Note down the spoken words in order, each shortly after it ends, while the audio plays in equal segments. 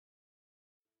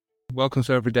Welcome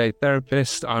to Everyday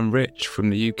Therapist. I'm Rich from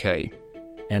the UK.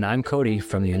 And I'm Cody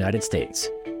from the United States.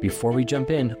 Before we jump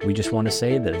in, we just want to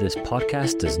say that this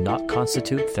podcast does not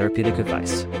constitute therapeutic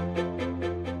advice.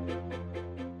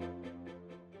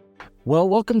 Well,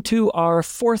 welcome to our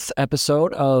fourth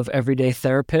episode of Everyday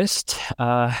Therapist.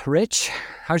 Rich,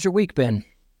 how's your week been?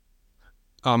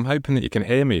 I'm hoping that you can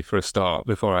hear me for a start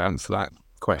before I answer that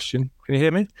question. Can you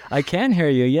hear me? I can hear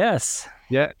you, yes.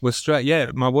 Yeah, we're straight. Yeah,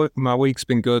 my week's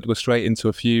been good. We're straight into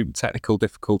a few technical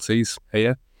difficulties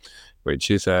here,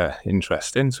 which is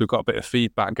interesting. So we've got a bit of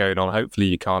feedback going on. Hopefully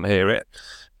you can't hear it.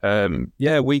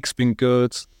 Week's been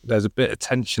good. There's a bit of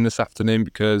tension this afternoon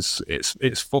because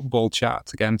it's football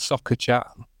chat again, soccer chat.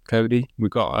 Cody,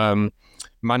 we've got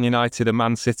Man United and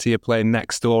Man City are playing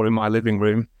next door in my living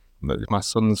room. My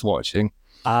son's watching.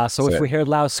 So if we hear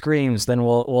loud screams, then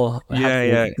we'll have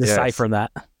to decipher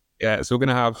that. Yeah, so we're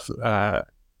going to have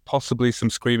possibly some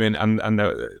screaming, and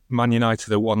Man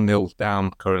United are 1-0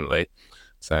 down currently.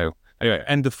 So anyway,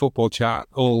 end of football chat.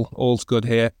 All's good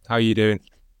here. How are you doing?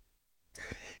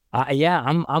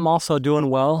 I'm also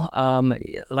doing well.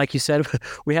 Like you said,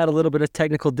 we had a little bit of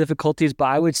technical difficulties, but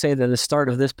I would say that the start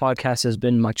of this podcast has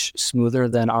been much smoother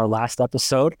than our last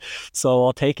episode. So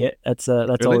I'll take it. That's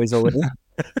really? Always a win.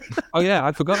 Oh yeah,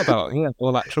 I forgot about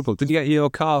all that trouble. Did you get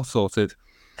your car sorted?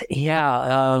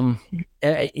 Yeah,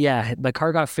 the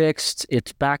car got fixed.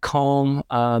 It's back home.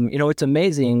 It's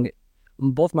amazing.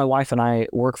 Both my wife and I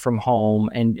work from home,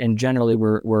 and generally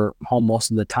we're home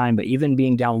most of the time. But even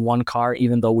being down one car,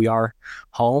 even though we are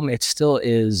home, it still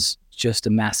is just a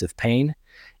massive pain.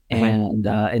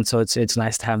 And so it's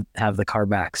nice to have the car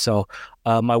back. So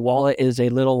my wallet is a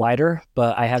little lighter,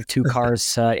 but I have two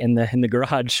cars in the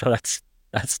garage, so that's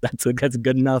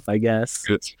good enough, I guess.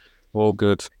 Good, all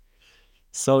good.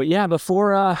 So yeah,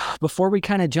 before we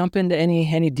kind of jump into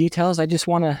any details, I just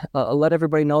want to let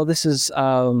everybody know this is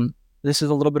a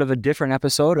little bit of a different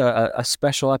episode, a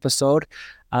special episode.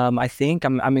 I think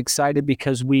I'm excited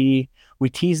because we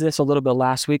teased this a little bit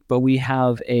last week, but we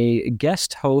have a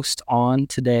guest host on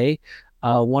today,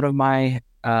 one of my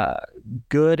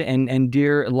good and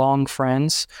dear long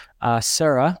friends,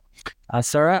 Sarah.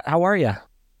 Sarah, how are you?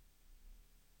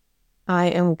 I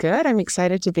am good. I'm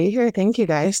excited to be here. Thank you,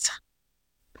 guys.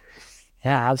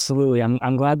 Yeah, absolutely.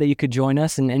 I'm glad that you could join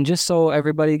us. And just so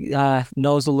everybody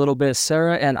knows a little bit,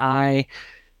 Sarah and I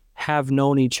have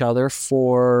known each other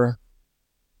for,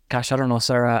 I don't know,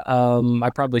 Sarah. I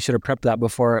probably should have prepped that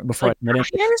before I met him.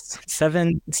 Years?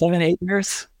 7, 8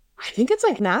 years? I think it's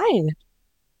like 9.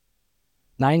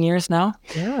 9 years now?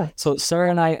 Yeah. So Sarah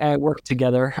and I worked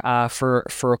together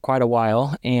for quite a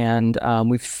while, and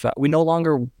we no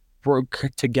longer work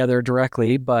together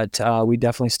directly, but we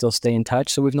definitely still stay in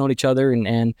touch. So we've known each other,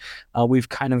 and we've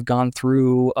kind of gone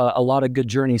through a lot of good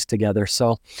journeys together.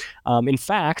 So in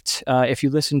fact, if you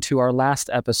listen to our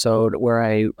last episode where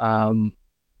I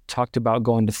talked about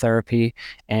going to therapy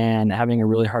and having a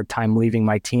really hard time leaving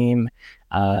my team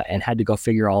and had to go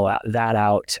figure all that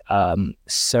out,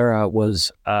 Sarah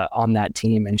was on that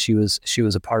team, and she was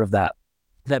a part of that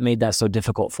made that so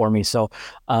difficult for me. So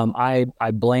I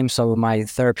blame some of my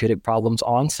therapeutic problems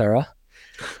on Sarah.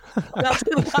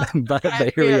 but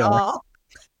here we are.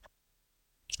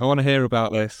 I want to hear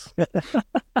about this.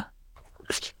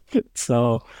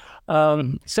 So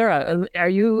Sarah, are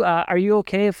you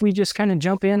okay if we just kind of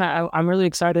jump in? I'm really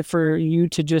excited for you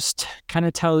to just kind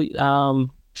of tell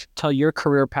your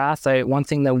career path. One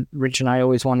thing that Rich and I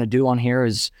always want to do on here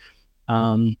is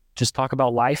just talk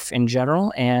about life in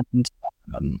general. And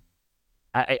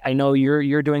I know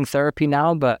you're doing therapy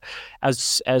now, but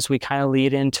as we kind of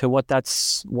lead into what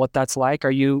that's like,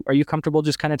 are you comfortable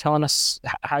just kind of telling us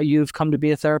how you've come to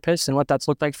be a therapist and what that's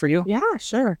looked like for you? Yeah,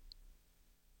 sure.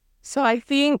 So I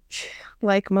think,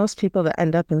 like most people that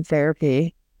end up in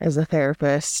therapy as a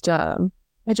therapist, I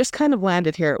just kind of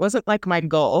landed here. It wasn't like my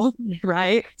goal,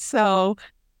 right? So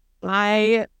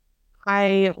I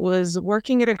was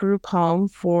working at a group home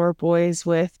for boys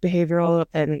with behavioral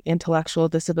and intellectual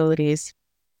disabilities,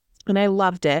 and I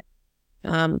loved it.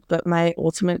 But my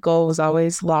ultimate goal was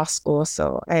always law school.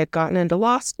 So I had gotten into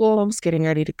law school, I was getting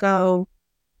ready to go,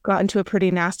 got into a pretty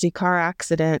nasty car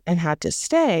accident and had to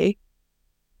stay.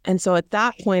 And so at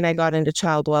that point, I got into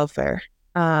child welfare.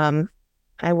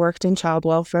 I worked in child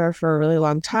welfare for a really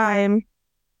long time.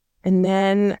 And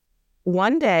then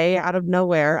one day, out of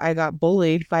nowhere, I got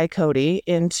bullied by Cody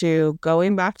into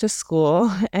going back to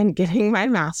school and getting my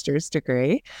master's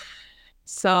degree.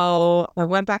 So I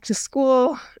went back to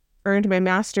school, earned my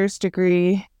master's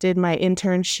degree, did my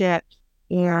internship,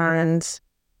 and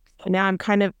now I'm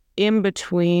kind of in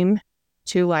between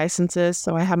 2 licenses.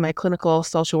 So I have my clinical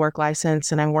social work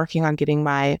license, and I'm working on getting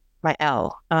my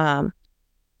L,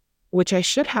 which I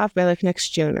should have by like next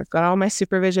June. I've got all my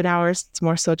supervision hours. It's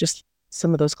more so just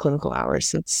some of those clinical hours.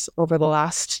 Since over the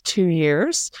last 2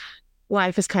 years,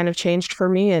 life has kind of changed for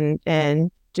me,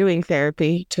 and doing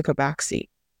therapy took a backseat.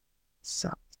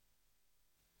 So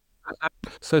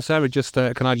Sarah, just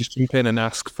can I just jump in and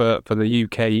ask for the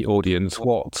UK audience,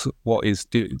 what is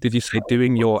did you say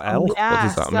doing your L? Yeah, what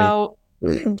does that mean? so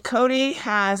Cody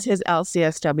has his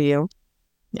LCSW,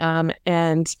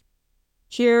 and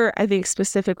here, I think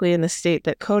specifically in the state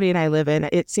that Cody and I live in,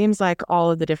 it seems like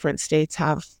all of the different states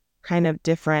have kind of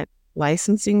different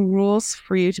licensing rules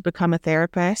for you to become a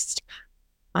therapist.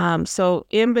 So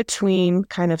in between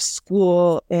kind of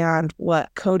school and what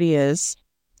Cody is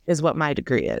what my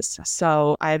degree is.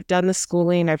 So I've done the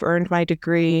schooling, I've earned my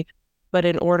degree, but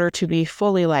in order to be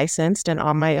fully licensed and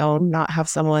on my own, not have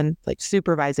someone like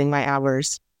supervising my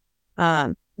hours,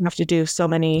 I have to do so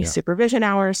many supervision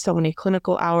hours, so many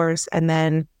clinical hours, and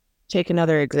then take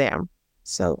another exam.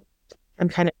 So I'm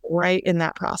kind of right in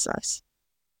that process.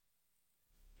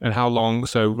 And how long,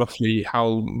 so roughly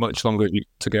how much longer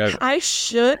to go? I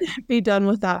should be done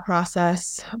with that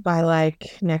process by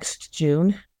like next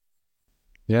June.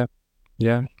 Yeah.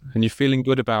 And you're feeling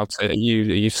good about it? Are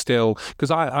you still,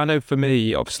 because I know for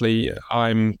me, obviously,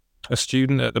 I'm a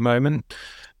student at the moment,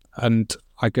 and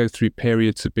I go through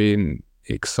periods of being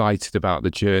excited about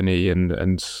the journey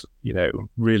and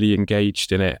really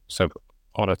engaged in it. So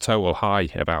on a total high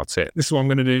about it. This is what I'm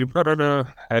going to do. Blah, blah, blah.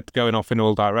 Head going off in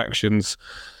all directions.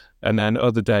 And then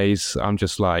other days, I'm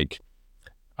just like,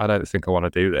 I don't think I want to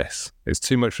do this. It's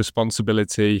too much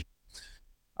responsibility.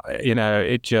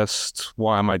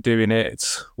 Why am I doing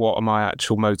it? What are my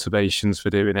actual motivations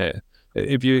for doing it?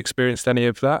 Have you experienced any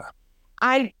of that?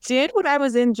 I did when I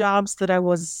was in jobs that I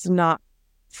was not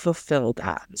fulfilled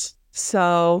at.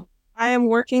 So I am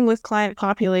working with client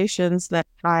populations that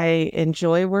I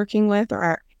enjoy working with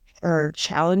or are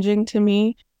challenging to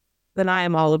me, then I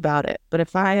am all about it. But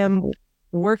if I am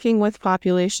working with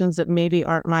populations that maybe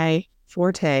aren't my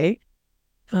forte,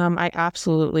 I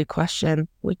absolutely question,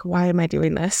 like, why am I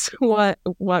doing this? What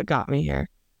got me here?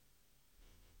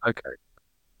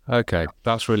 Okay,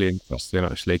 that's really interesting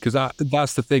actually, because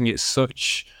that's the thing. It's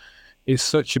such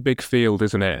a big field,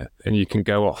 isn't it? And you can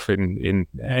go off in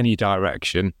any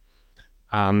direction.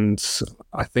 And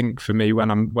I think for me,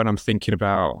 when I'm thinking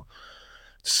about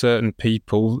certain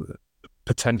people,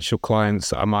 potential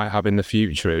clients that I might have in the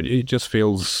future, it just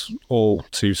feels all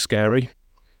too scary.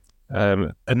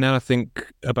 And then I think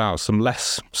about some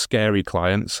less scary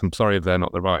clients. I'm sorry if they're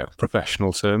not the right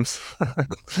professional terms.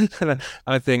 And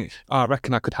I think, I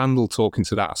reckon I could handle talking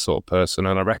to that sort of person,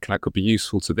 and I reckon I could be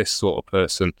useful to this sort of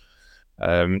person.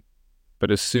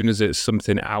 But as soon as it's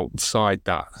something outside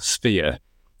that sphere,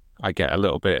 I get a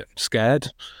little bit scared.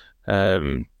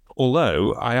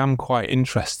 Although I am quite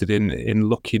interested in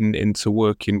looking into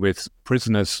working with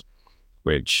prisoners,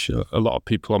 which a lot of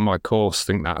people on my course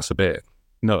think that's a bit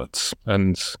nuts.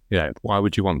 And why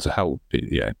would you want to help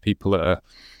people that are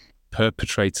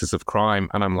perpetrators of crime?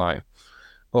 And I'm like,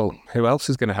 well, who else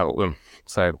is going to help them?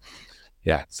 So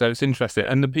it's interesting.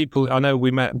 And the people, I know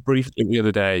we met briefly the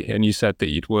other day, and you said that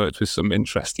you'd worked with some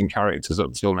interesting characters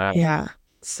up till now. Yeah.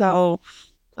 So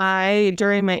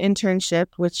during my internship,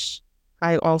 which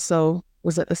I also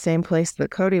was at the same place that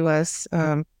Cody was,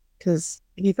 because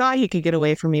he thought he could get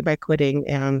away from me by quitting,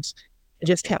 and it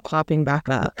just kept popping back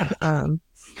up.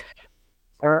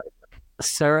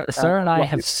 Sarah and I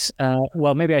have,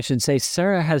 maybe I should say,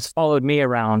 Sarah has followed me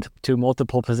around to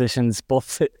multiple positions,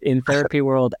 both in therapy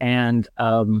world and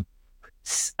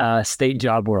state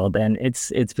job world, and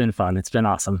it's been fun. It's been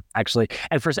awesome, actually.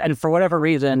 And for whatever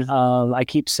reason, I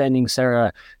keep sending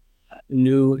Sarah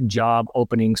new job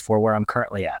openings for where I'm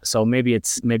currently at. So maybe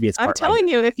it's. I'm telling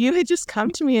you, if you had just come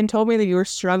to me and told me that you were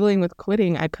struggling with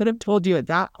quitting, I could have told you at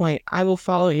that point, I will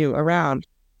follow you around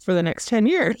for the next 10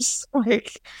 years.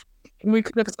 Like, we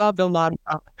could have solved a lot of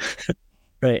problems.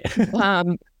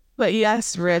 Right. But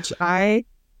yes, Rich, I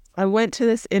went to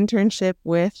this internship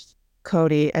with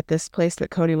Cody at this place that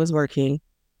Cody was working,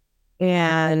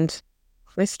 and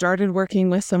I started working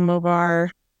with some of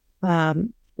our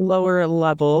lower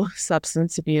level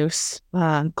substance abuse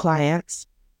clients.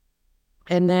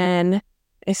 And then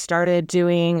I started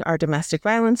doing our domestic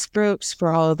violence groups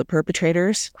for all of the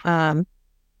perpetrators.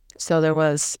 So there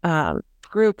was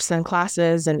groups and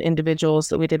classes and individuals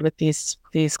that we did with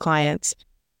these clients.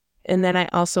 And then I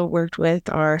also worked with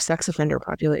our sex offender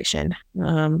population.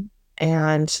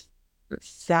 And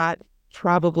that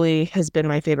probably has been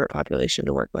my favorite population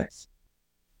to work with.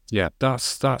 Yeah,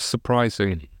 that's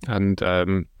surprising. And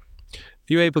are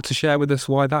you able to share with us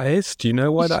why that is? Do you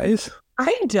know why that is?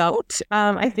 I don't.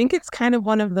 I think it's kind of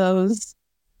one of those,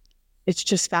 it's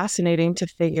just fascinating to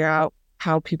figure out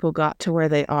how people got to where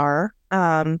they are.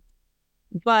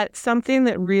 But something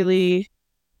that really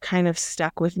kind of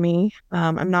stuck with me,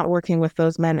 I'm not working with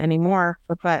those men anymore,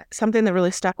 but something that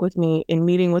really stuck with me in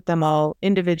meeting with them all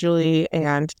individually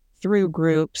and through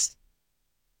groups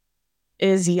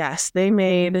is, yes, they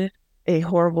made a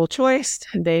horrible choice.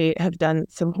 They have done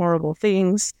some horrible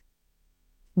things,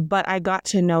 but I got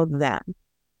to know them,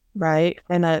 right?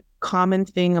 And a common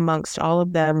thing amongst all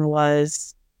of them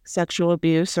was sexual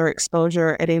abuse or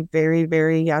exposure at a very,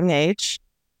 very young age,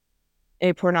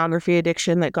 a pornography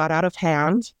addiction that got out of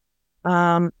hand.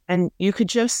 And you could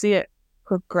just see it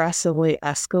progressively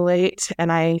escalate.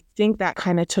 And I think that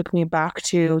kind of took me back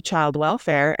to child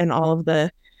welfare and all of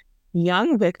the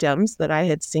young victims that I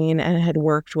had seen and had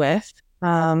worked with.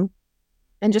 And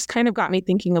just kind of got me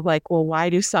thinking of like, well, why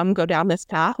do some go down this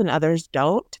path and others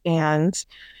don't? And,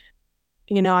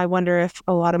 I wonder if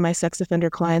a lot of my sex offender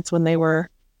clients, when they were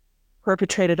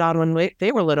perpetrated on when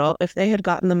they were little, if they had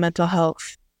gotten the mental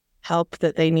health help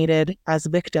that they needed as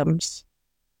victims,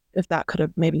 if that could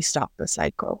have maybe stopped the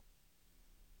cycle.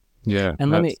 Yeah.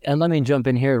 And let me jump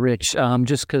in here, Rich,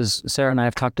 just because Sarah and I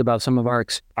have talked about some of our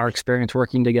experience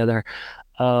working together.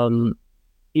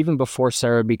 Even before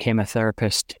Sarah became a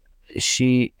therapist,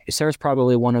 Sarah's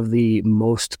probably one of the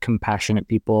most compassionate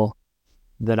people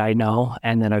that I know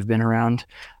and that I've been around.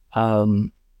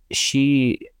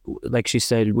 She, like she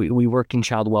said, we worked in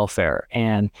child welfare,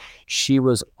 and she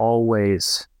was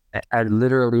always, I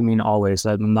literally mean always,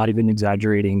 I'm not even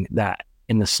exaggerating that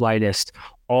in the slightest,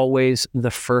 always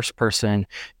the first person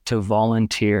to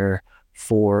volunteer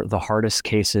for the hardest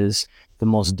cases, the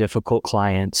most difficult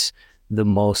clients, the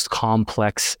most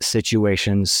complex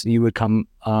situations. You would come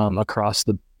across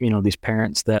these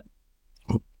parents that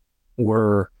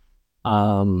were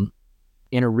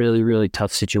in a really, really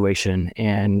tough situation,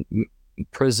 and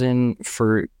prison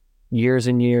for years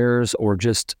and years, or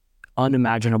just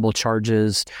unimaginable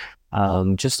charges,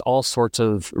 just all sorts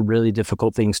of really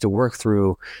difficult things to work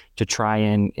through to try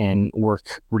and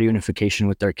work reunification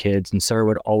with their kids. And Sarah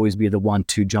would always be the one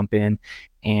to jump in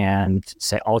and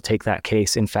say, I'll take that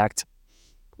case. In fact,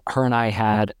 her and I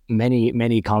had many,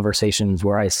 many conversations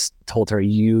where I told her,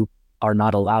 you are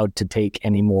not allowed to take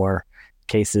any more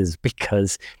cases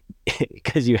because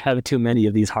you have too many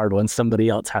of these hard ones. Somebody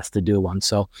else has to do one.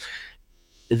 So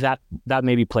that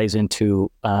maybe plays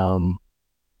into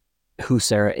who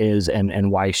Sarah is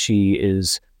and why she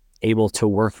is able to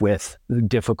work with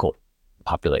difficult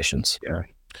populations. Yeah,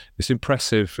 it's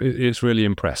impressive. It's really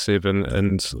impressive,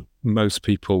 and most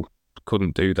people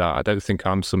couldn't do that. I don't think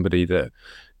I'm somebody that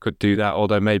could do that,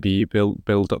 although maybe you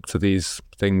build up to these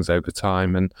things over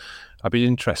time. And I'd be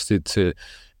interested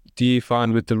do you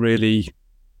find with the really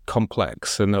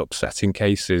complex and upsetting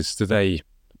cases, do they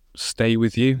stay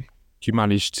with you? Do you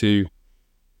manage to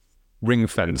ring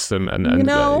fence them and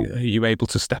are you able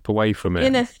to step away from it?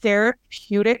 In a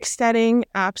therapeutic setting,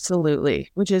 absolutely,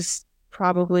 which is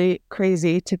probably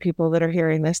crazy to people that are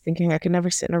hearing this thinking I could never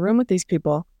sit in a room with these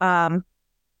people.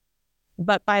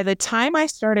 But by the time I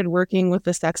started working with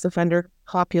the sex offender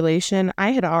population,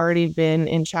 I had already been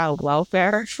in child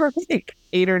welfare for like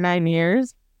 8 or 9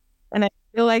 years. And I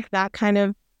feel like that kind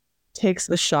of takes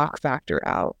the shock factor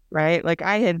out, right? Like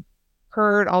I had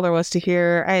heard all there was to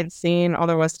hear. I had seen all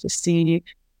there was to see.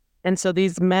 And so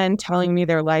these men telling me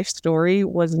their life story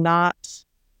was not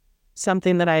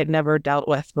something that I had never dealt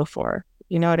with before.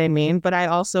 You know what I mean? But I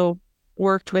also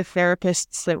worked with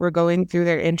therapists that were going through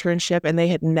their internship and they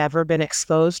had never been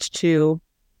exposed to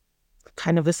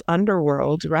kind of this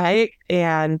underworld, right?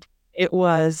 And it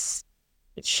was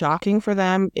shocking for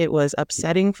them. It was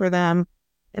upsetting for them.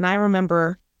 And I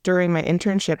remember during my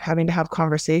internship having to have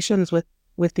conversations with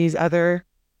these other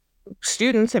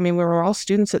students. I mean, we were all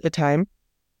students at the time,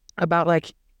 about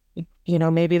like,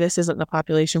 maybe this isn't the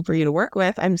population for you to work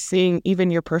with. I'm seeing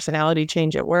even your personality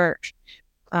change at work.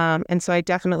 And so I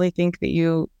definitely think that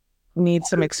you need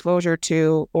some exposure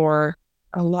to, or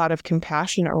a lot of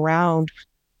compassion around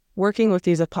working with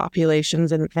these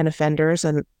populations and offenders.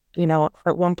 And,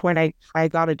 at one point I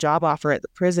got a job offer at the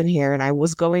prison here and I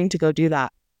was going to go do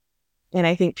that. And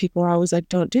I think people are always like,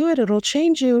 don't do it, it'll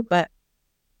change you. But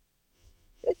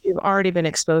if you've already been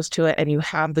exposed to it and you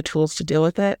have the tools to deal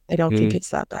with it, I don't think it's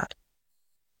that bad.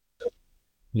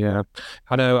 Yeah,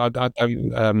 I know. I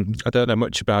don't know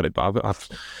much about it, but I've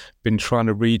been trying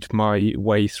to read my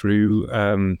way through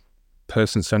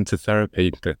person-centered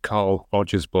therapy, the Carl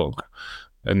Rogers book,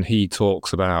 and he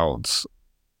talks about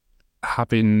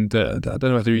having I don't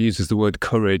know whether he uses the word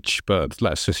courage, but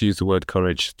let's just use the word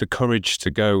courage. The courage to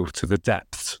go to the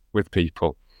depths with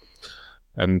people,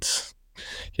 and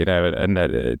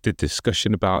the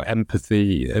discussion about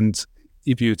empathy. And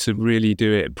if you were to really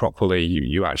do it properly,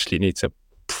 you actually need to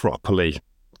properly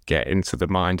get into the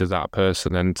mind of that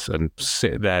person and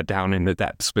sit there down in the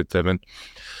depths with them. And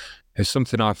it's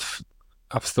something I've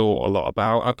thought a lot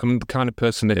about. I'm the kind of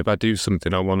person that if I do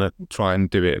something, I want to try and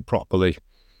do it properly.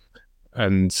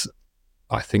 And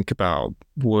I think about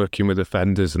working with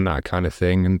offenders and that kind of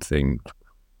thing and think,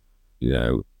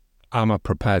 am I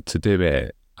prepared to do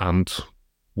it? And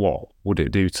what would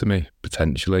it do to me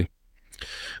potentially?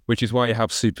 Which is why you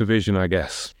have supervision, I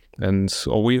guess. And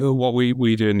what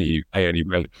we do in the UK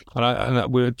anyway.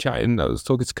 And we were chatting, I was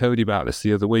talking to Cody about this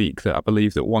the other week, that I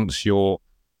believe that once you're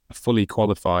a fully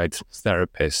qualified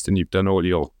therapist and you've done all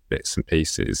your bits and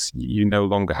pieces, you no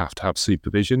longer have to have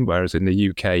supervision, whereas in the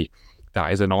UK,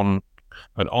 that is an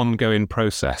ongoing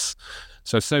process.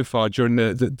 So far during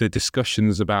the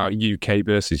discussions about UK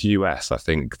versus US, I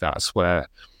think that's where,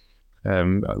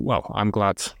 I'm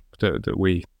glad that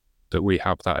we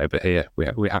have that over here.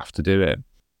 We have to do it.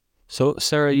 So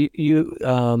Sarah,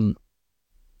 you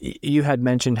had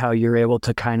mentioned how you're able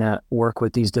to kind of work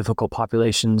with these difficult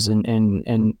populations,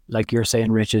 and like you're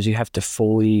saying, Rich, is you have to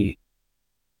fully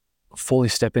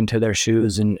step into their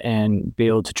shoes and be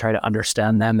able to try to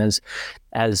understand them as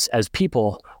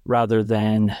people rather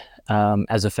than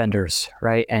as offenders,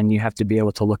 right? And you have to be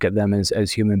able to look at them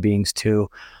as human beings too.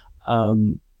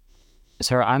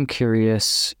 Sarah, I'm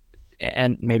curious,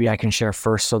 and maybe I can share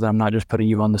first so that I'm not just putting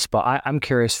you on the spot. I'm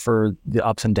curious for the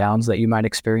ups and downs that you might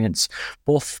experience,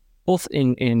 both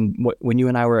in when you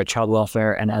and I were at child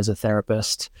welfare and as a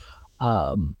therapist.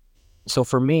 So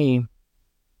for me,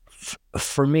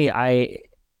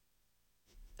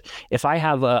 if I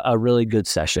have a really good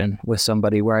session with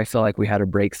somebody where I feel like we had a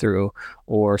breakthrough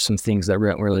or some things that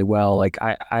went really well, like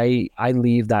I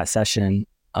leave that session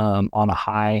on a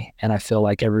high, and I feel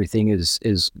like everything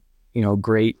is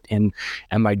great, and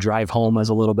my drive home is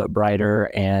a little bit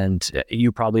brighter. And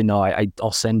you probably know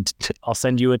I'll send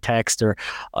you a text, or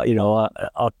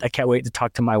I can't wait to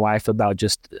talk to my wife about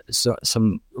just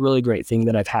some really great thing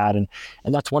that I've had, and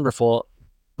that's wonderful.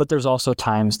 But there's also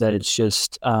times that it's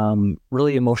just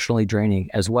really emotionally draining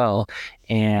as well.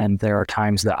 And there are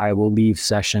times that I will leave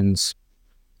sessions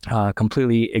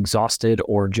completely exhausted,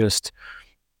 or just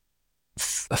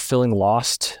feeling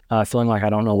lost, feeling like I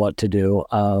don't know what to do.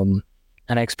 And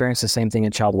I experienced the same thing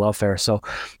in child welfare. So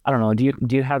I don't know,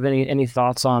 do you have any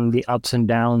thoughts on the ups and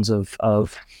downs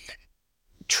of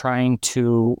trying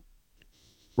to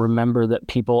remember that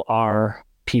people are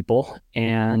people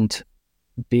and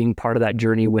being part of that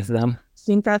journey with them? I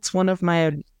think that's one of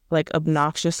my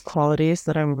obnoxious qualities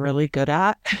that I'm really good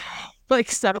at.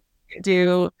 Some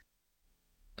do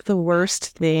the worst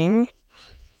thing,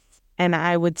 and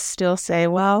I would still say,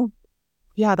 well,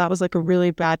 yeah, that was a really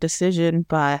bad decision,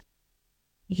 but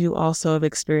you also have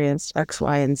experienced X,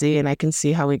 Y, and Z, and I can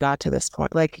see how we got to this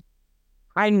point.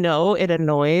 I know it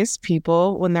annoys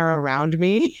people when they're around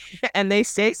me and they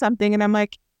say something, and I'm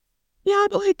like, yeah,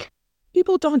 but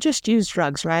people don't just use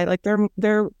drugs, right?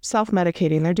 They're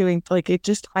self-medicating. They're doing it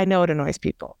just, I know it annoys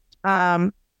people.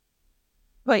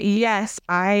 But yes,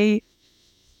 I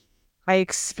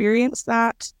experienced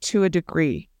that to a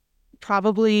degree,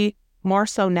 probably more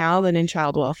so now than in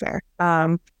child welfare.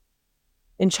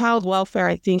 In child welfare,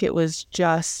 I think it was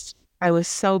just, I was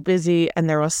so busy and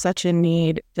there was such a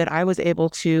need that I was able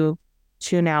to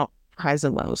tune out highs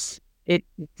and lows. It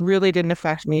really didn't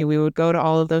affect me. We would go to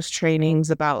all of those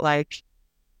trainings about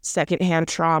secondhand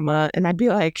trauma, and I'd be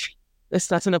like, this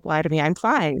doesn't apply to me. I'm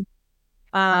fine.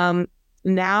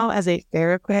 Now as a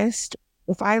therapist,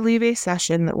 if I leave a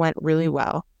session that went really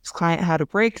well, this client had a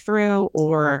breakthrough,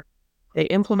 or they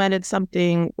implemented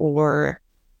something, or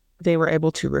they were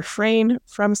able to refrain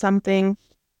from something,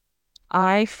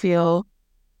 I feel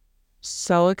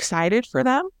so excited for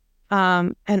them.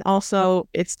 And also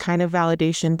it's kind of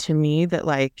validation to me that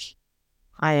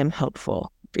I am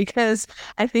helpful, because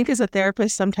I think as a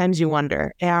therapist, sometimes you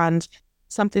wonder, and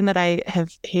something that I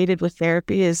have hated with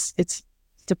therapy is it's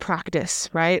to practice,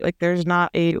 right? There's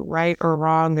not a right or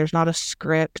wrong. There's not a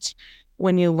script.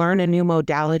 When you learn a new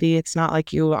modality, it's not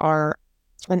like you are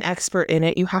an expert in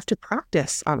it. You have to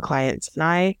practice on clients. And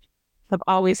I have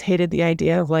always hated the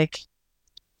idea of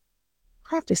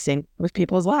practicing with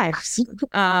people's lives.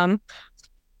 But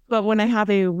when I have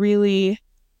a really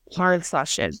hard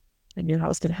session, I knew that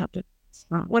was going to happen.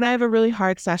 When I have a really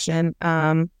hard session,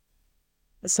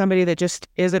 somebody that just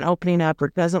isn't opening up or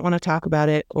doesn't want to talk about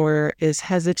it or is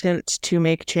hesitant to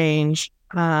make change,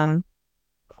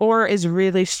 or is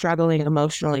really struggling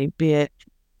emotionally, be it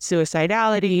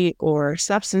suicidality or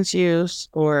substance use,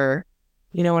 or,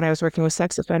 when I was working with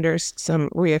sex offenders, some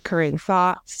reoccurring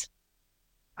thoughts.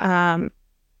 I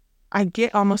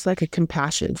get almost like a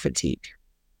compassion fatigue.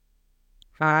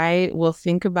 I will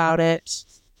think about it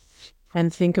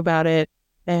and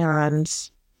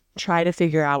try to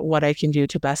figure out what I can do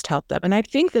to best help them. And I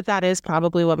think that is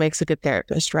probably what makes a good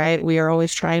therapist, right? We are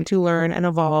always trying to learn and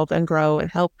evolve and grow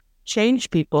and help change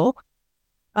people.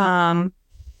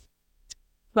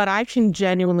 But I can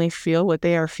genuinely feel what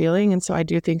they are feeling. And so I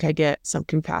do think I get some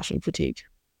compassion fatigue.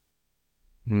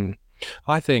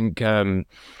 I think it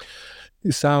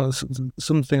sounds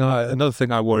another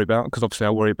thing I worry about, because obviously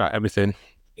I worry about everything,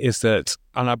 is that,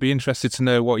 and I'd be interested to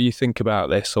know what you think about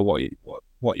this, or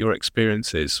what your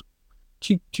experience is.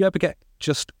 Do you ever get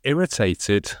just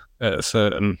irritated at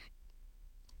certain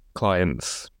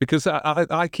clients? Because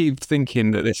I keep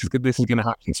thinking that this is going to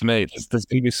happen to me. There's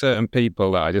going to be certain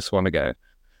people that I just want to go,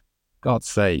 God's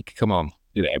sake, come on.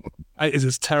 It's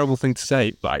a terrible thing to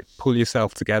say, like, pull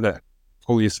yourself together,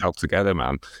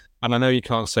 man. And I know you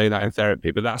can't say that in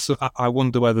therapy, but I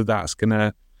wonder whether that's going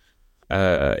to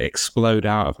explode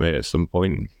out of me at some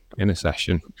point in a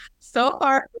session. So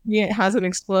far, it hasn't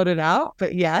exploded out,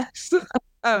 but yes.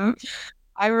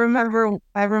 I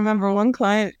remember one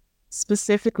client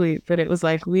specifically that it was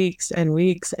like weeks and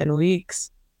weeks and weeks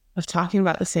of talking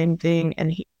about the same thing,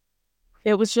 and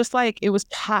it was just like, it was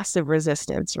passive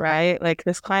resistance, right? Like,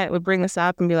 this client would bring this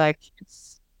up and be like,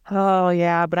 oh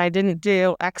yeah, but I didn't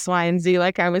do X, Y, and Z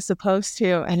like I was supposed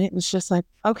to. And it was just like,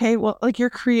 okay, well, like,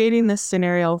 you're creating this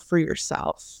scenario for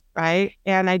yourself, right?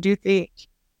 And I do think,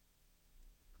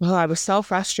 I was so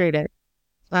frustrated.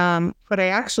 But I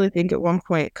actually think at one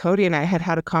point, Cody and I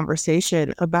had a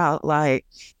conversation about, like,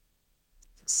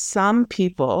 some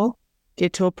people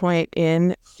get to a point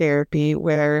in therapy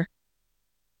where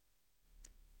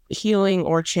healing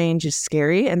or change is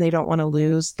scary and they don't want to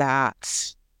lose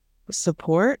that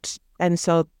support. And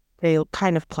so they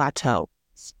kind of plateau.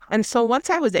 And so once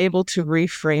I was able to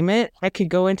reframe it, I could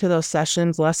go into those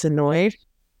sessions less annoyed.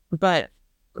 But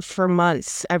for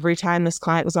months, every time this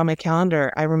client was on my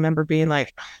calendar, I remember being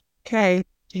like, okay,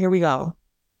 here we go.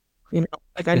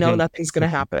 Like, I know nothing's going to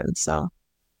happen. So.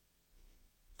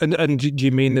 And do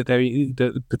you mean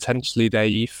that potentially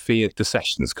they fear the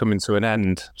session's coming to an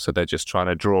end, so they're just trying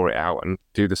to draw it out and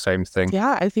do the same thing?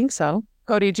 Yeah, I think so.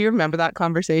 Cody, do you remember that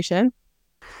conversation?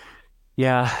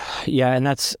 Yeah, and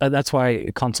that's why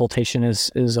consultation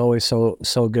is always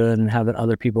so good, and having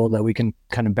other people that we can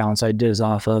kind of bounce ideas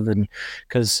off of, and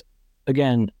because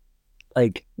again,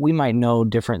 like, we might know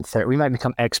we might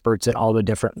become experts in all the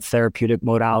different therapeutic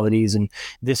modalities and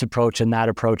this approach and that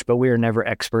approach, but we are never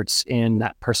experts in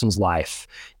that person's life.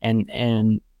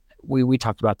 And we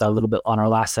talked about that a little bit on our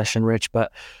last session, Rich,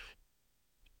 but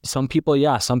some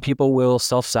people will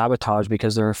self-sabotage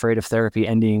because they're afraid of therapy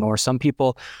ending, or some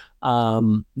people,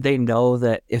 they know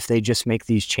that if they just make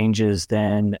these changes,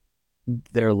 then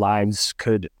their lives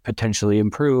could potentially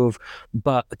improve,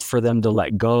 but for them to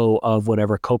let go of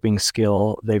whatever coping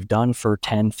skill they've done for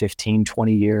 10, 15,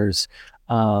 20 years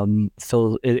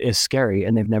is scary,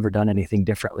 and they've never done anything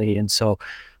differently. And so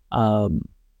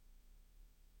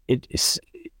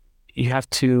you have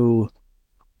to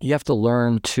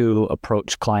learn to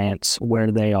approach clients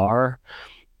where they are.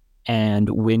 And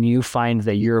when you find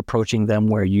that you're approaching them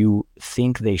where you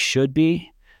think they should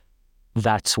be,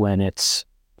 that's when it's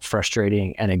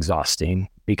frustrating and exhausting,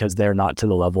 because they're not to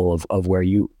the level of where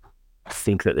you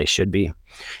think that they should be.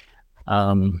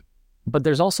 But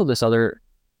there's also this other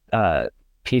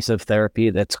piece of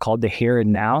therapy that's called the here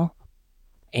and now.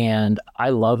 And I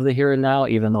love the here and now,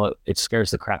 even though it scares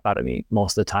the crap out of me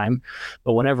most of the time.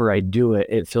 But whenever I do it,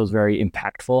 it feels very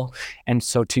impactful. And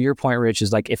so to your point, Rich,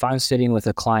 is like, if I'm sitting with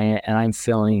a client and I'm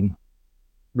feeling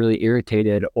really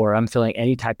irritated, or I'm feeling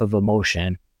any type of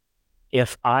emotion,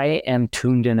 if I am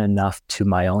tuned in enough to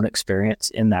my own experience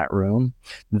in that room,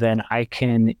 then I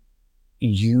can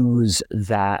use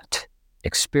that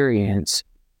experience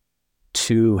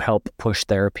to help push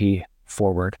therapy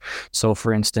forward. So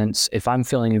for instance, if I'm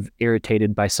feeling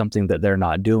irritated by something that they're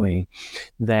not doing,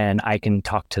 then I can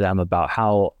talk to them about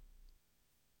how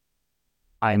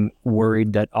I'm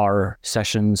worried that our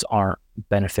sessions aren't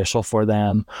beneficial for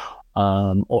them.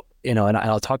 Or, and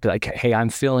I'll talk to like, hey, I'm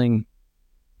feeling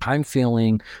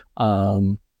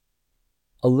a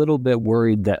little bit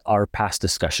worried that our past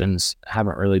discussions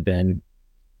haven't really been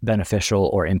beneficial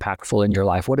or impactful in your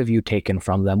life. What have you taken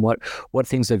from them? What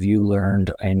things have you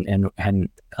learned, and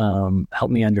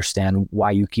help me understand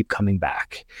why you keep coming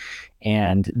back.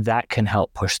 And that can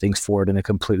help push things forward in a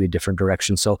completely different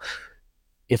direction. So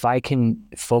if I can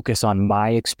focus on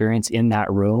my experience in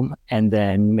that room and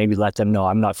then maybe let them know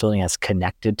I'm not feeling as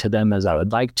connected to them as I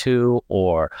would like to,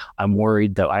 or I'm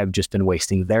worried that I've just been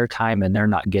wasting their time and they're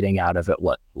not getting out of it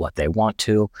what they want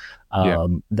to,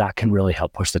 that can really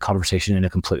help push the conversation in a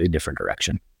completely different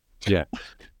direction. Yeah.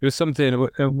 It was something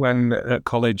when at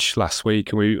college last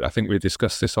week, and I think we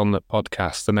discussed this on the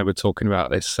podcast, and they were talking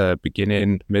about this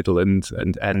beginning, middle, and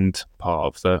end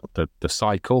part of the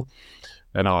cycle.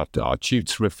 And our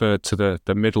tutor referred to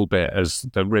the middle bit as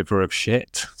the river of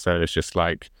shit. So it's just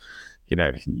like,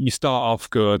 you start off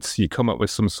good, you come up with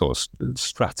some sort of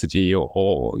strategy,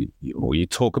 or you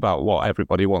talk about what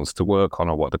everybody wants to work on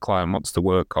or what the client wants to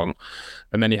work on,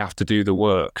 and then you have to do the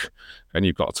work, and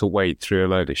you've got to wade through a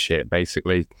load of shit,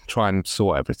 basically try and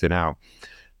sort everything out.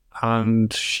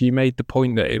 And she made the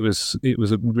point that it was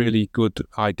a really good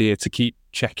idea to keep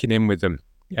checking in with them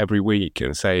every week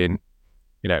and saying,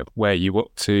 where are you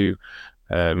up to?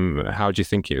 How do you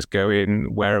think it's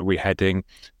going? Where are we heading?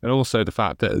 And also the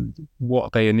fact that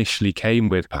what they initially came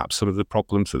with, perhaps some of the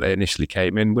problems that they initially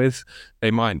came in with, they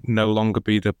might no longer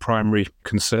be the primary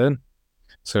concern.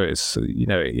 So it's,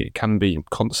 it can be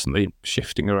constantly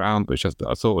shifting around, which I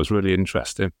thought was really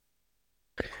interesting.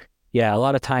 Yeah, a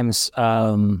lot of times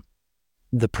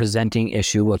the presenting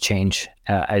issue will change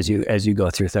as you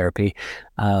go through therapy,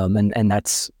 and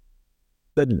that's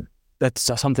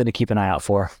something to keep an eye out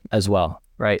for as well,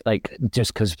 right? Like,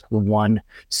 just because one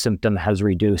symptom has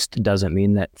reduced doesn't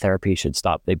mean that therapy should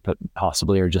stop. They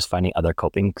possibly are just finding other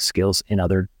coping skills in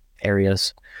other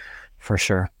areas, for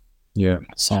sure. Yeah.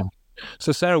 So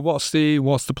Sarah, what's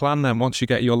the plan then? Once you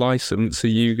get your license, are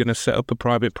you going to set up a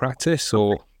private practice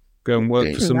or go and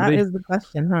work for somebody? That is the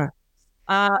question, huh?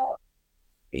 I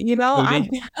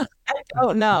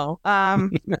don't know.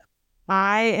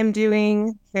 I am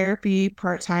doing therapy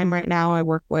part-time right now. I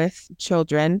work with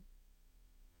children.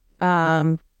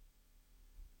 And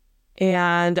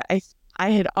I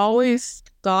had always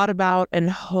thought about and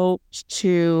hoped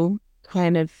to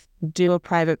kind of do a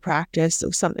private practice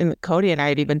of something that Cody and I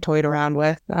had even toyed around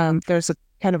with. There's a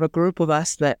kind of a group of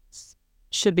us that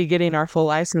should be getting our full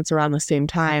license around the same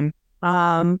time.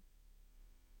 But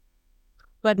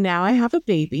now I have a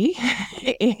baby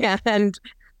and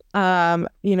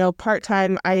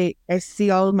part-time, I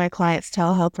see all of my clients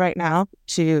telehealth right now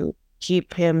to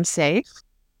keep him safe.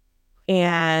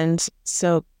 And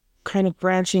so kind of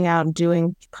branching out and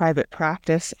doing private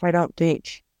practice, I don't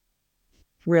think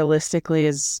realistically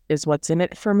is what's in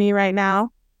it for me right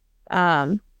now.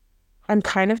 I'm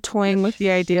kind of toying with the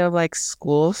idea of like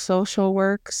school social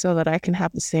work so that I can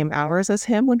have the same hours as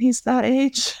him when he's that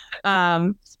age.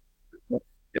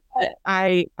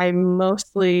 I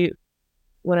mostly,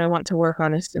 what I want to work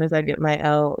on as soon as I get my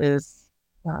L is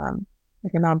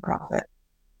like a nonprofit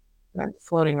that's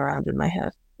floating around in my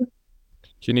head. Do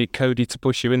you need Cody to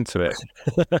push you into it?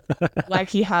 Like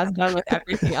he has done with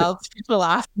everything else for the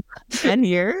last 10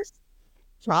 years?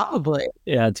 Probably.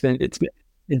 Yeah,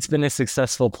 it's been a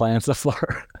successful plan so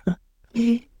far.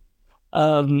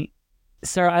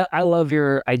 Sarah, I love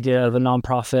your idea of a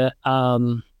nonprofit.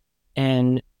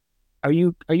 And are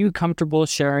you comfortable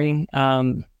sharing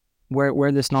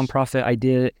where this nonprofit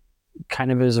idea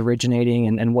kind of is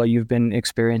originating and what you've been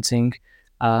experiencing,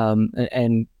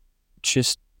 and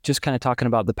just kind of talking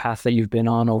about the path that you've been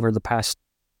on over the past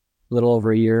little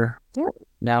over a year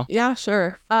now? Yeah,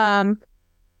 sure.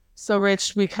 So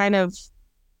Rich, we kind of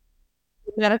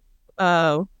met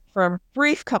for a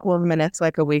brief couple of minutes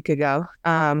like a week ago.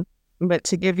 But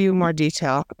to give you more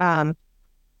detail,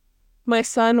 my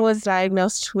son was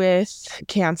diagnosed with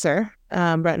cancer,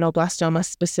 retinoblastoma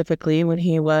specifically, when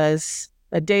he was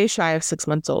a day shy of 6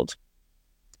 months old.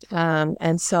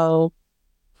 And so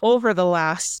over the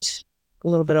last a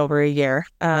little bit over a year,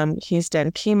 he's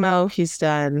done chemo, he's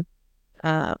done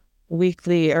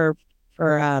weekly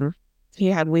he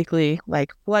had weekly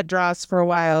like blood draws for a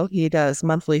while. He does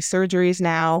monthly surgeries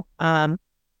now.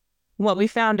 What we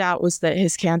found out was that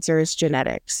his cancer is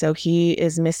genetic. So he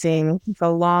is missing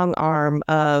the long arm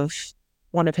of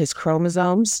one of his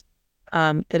chromosomes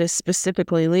that is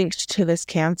specifically linked to this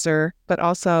cancer, but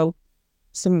also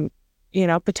some,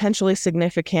 potentially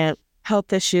significant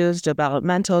health issues,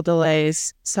 developmental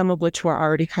delays, some of which we're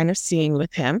already kind of seeing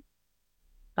with him.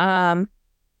 And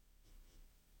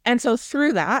so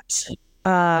through that,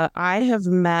 I have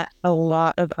met a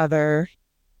lot of other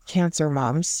cancer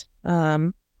moms,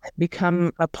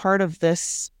 become a part of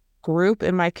this group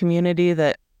in my community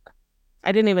that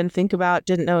I didn't even think about,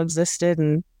 didn't know existed,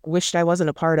 and wished I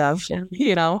wasn't a part of,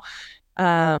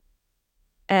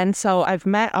 And so I've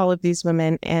met all of these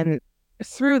women, and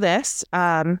through this,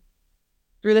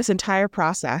 through this entire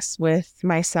process with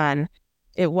my son,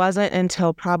 it wasn't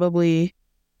until probably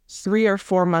 3 or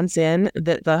 4 months in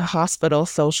that the hospital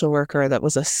social worker that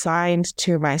was assigned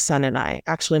to my son and I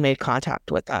actually made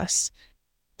contact with us.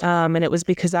 And it was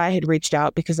because I had reached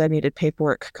out because I needed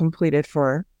paperwork completed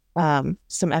for some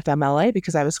FMLA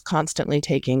because I was constantly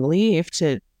taking leave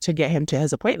to get him to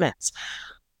his appointments.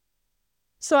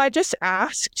 So I just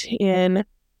asked in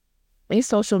a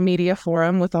social media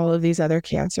forum with all of these other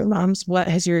cancer moms, what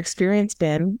has your experience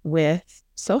been with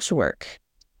social work?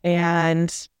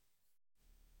 And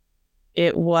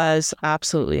it was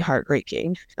absolutely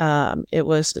heartbreaking. It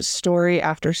was story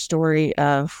after story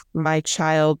of my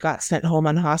child got sent home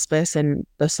on hospice and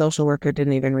the social worker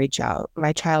didn't even reach out.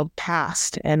 My child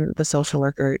passed and the social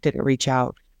worker didn't reach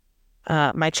out.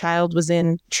 My child was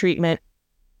in treatment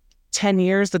 10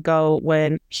 years ago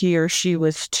when he or she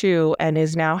was 2 and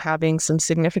is now having some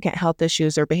significant health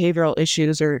issues or behavioral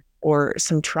issues or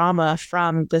some trauma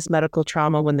from this medical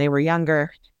trauma when they were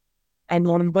younger. And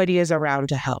nobody is around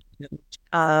to help.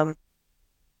 And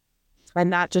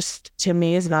that just, to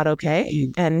me, is not okay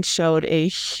and showed a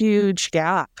huge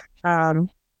gap. And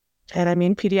I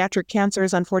mean, pediatric cancer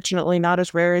is unfortunately not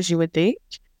as rare as you would think.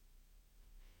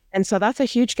 And so that's a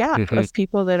huge gap of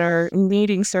people that are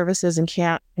needing services and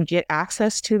can't get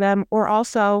access to them. Or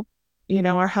also,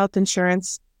 our health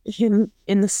insurance in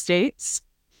the States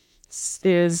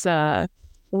is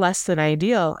less than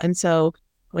ideal. And so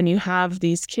when you have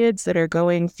these kids that are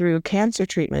going through cancer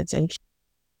treatments and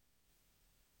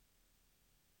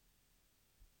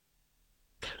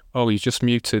Oh, you just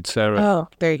muted, Sarah. oh,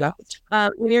 there you go.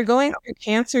 When you're going through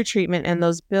cancer treatment and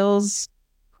those bills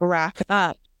rack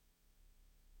up,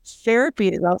 therapy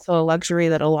is also a luxury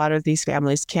that a lot of these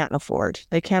families can't afford.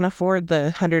 They can't afford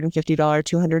the $150,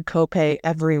 $200 copay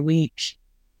every week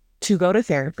to go to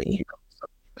therapy.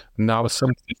 And that was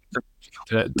something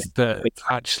that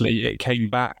actually it came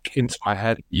back into my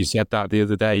head. You said that the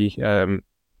other day.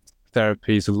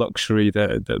 Therapy is a luxury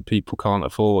that people can't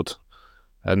afford.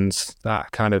 And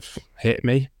that kind of hit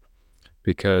me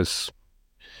because,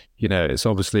 it's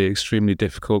obviously extremely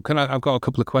difficult. I've got a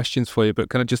couple of questions for you, but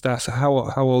can I just ask, how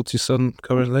old's your son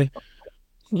currently?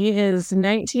 He is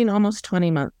 19, almost 20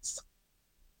 months.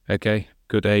 Okay,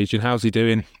 good age. And how's he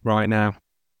doing right now?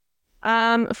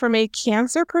 From a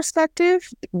cancer perspective,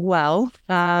 well,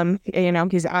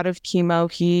 he's out of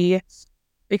chemo. He,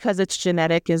 because it's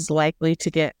genetic, is likely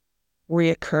to get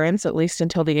reoccurrence at least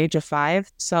until the age of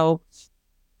 5. So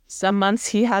some months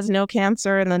he has no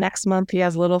cancer and the next month he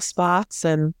has little spots.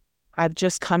 And I've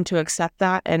just come to accept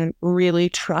that and really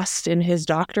trust in his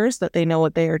doctors that they know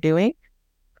what they are doing.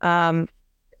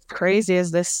 Crazy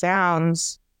as this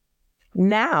sounds,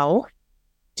 now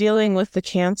dealing with the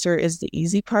cancer is the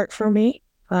easy part for me.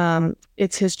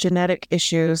 It's his genetic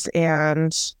issues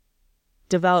and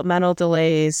developmental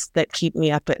delays that keep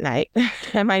me up at night.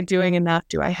 Am I doing enough?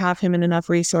 Do I have him in enough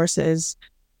resources?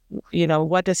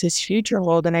 What does his future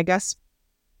hold? And I guess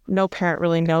no parent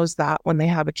really knows that when they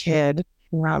have a kid.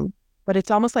 But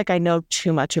it's almost like I know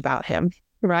too much about him,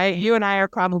 right? You and I are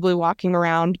probably walking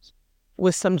around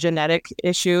with some genetic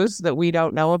issues that we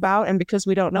don't know about. And because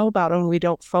we don't know about them, we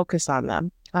don't focus on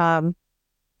them.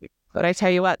 But I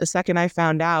tell you what, the second I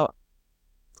found out,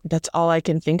 that's all I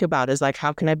can think about is like,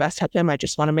 how can I best help him? I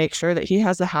just want to make sure that he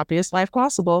has the happiest life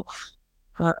possible.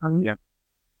 Yeah.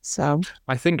 So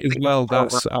I think as well,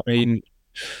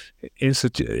 it's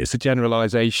a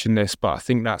generalization, this, but I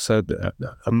think that's a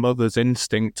mother's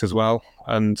instinct as well.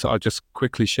 And I'll just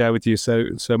quickly share with you.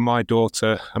 So my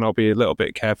daughter, and I'll be a little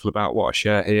bit careful about what I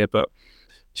share here, but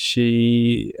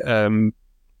she,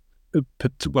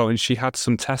 she had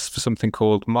some tests for something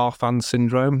called Marfan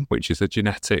syndrome, which is a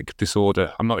genetic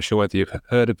disorder. I'm not sure whether you've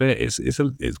heard of it.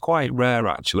 It's quite rare,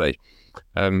 actually.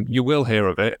 You will hear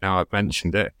of it now I've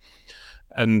mentioned it.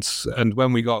 And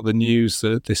when we got the news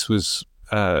that this was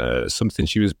something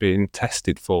she was being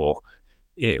tested for,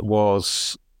 it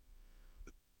was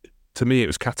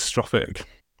catastrophic.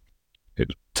 It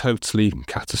was totally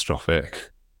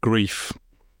catastrophic. Grief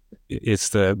is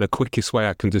the quickest way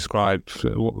I can describe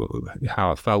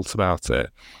how I felt about it.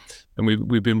 And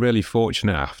we've been really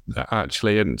fortunate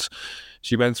actually. And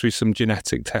she went through some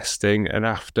genetic testing, and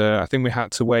after, I think we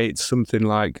had to wait something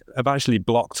like, I've actually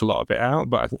blocked a lot of it out,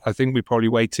 but I think we probably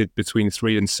waited between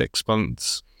 3 and 6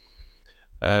 months.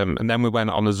 And then we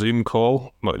went on a Zoom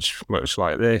call, much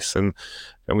like this, and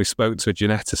we spoke to a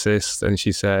geneticist, and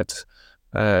she said,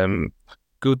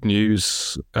 good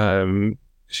news,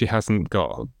 she hasn't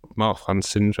got Marfan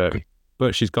syndrome,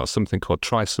 but she's got something called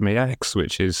trisomy X,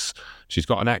 which is she's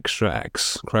got an extra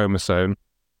X chromosome.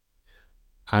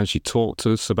 and she talked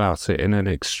to us about it in an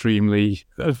extremely,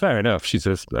 fair enough, she's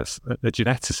a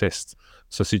geneticist,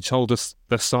 so she told us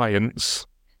the science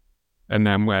and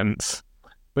then went,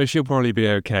 but she'll probably be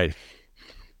okay.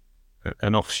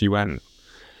 And off she went.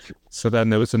 So then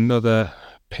there was another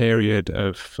period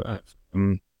of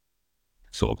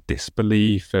sort of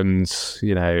disbelief and,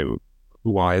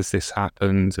 why has this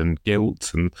happened, and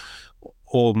guilt and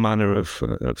all manner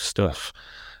of stuff.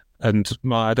 And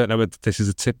I don't know whether this is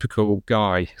a typical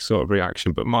guy sort of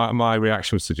reaction, but my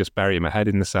reaction was to just bury my head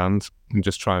in the sand and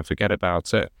just try and forget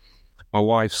about it. My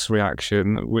wife's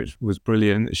reaction, which was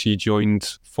brilliant, she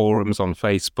joined forums on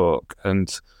Facebook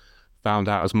and found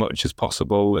out as much as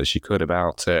possible as she could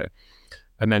about it.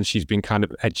 And then she's been kind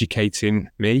of educating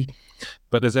me.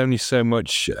 But there's only so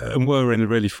much, and we're in a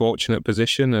really fortunate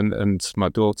position, and my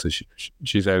daughter,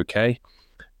 she's okay.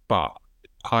 But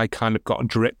I kind of got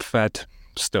drip-fed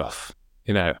stuff,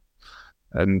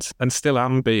 and still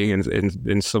am being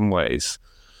in some ways.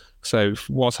 So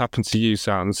what's happened to you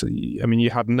sounds, you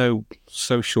had no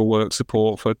social work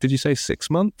support for, did you say 6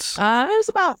 months? It was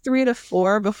about 3 to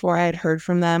 4 before I had heard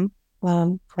from them.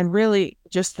 And really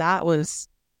just that was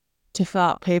to fill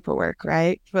out paperwork,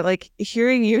 right? But like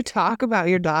hearing you talk about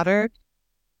your daughter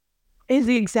is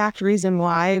the exact reason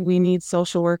why we need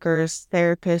social workers,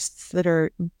 therapists that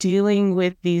are dealing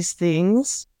with these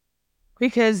things,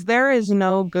 because there is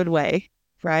no good way,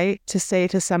 right, to say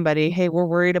to somebody, hey, we're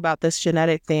worried about this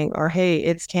genetic thing, or hey,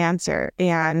 it's cancer.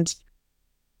 And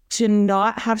to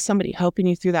not have somebody helping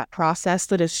you through that process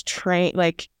that is trained,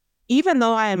 like, even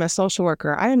though I am a social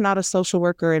worker, I am not a social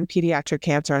worker in pediatric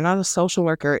cancer. I'm not a social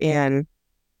worker in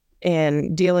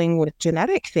dealing with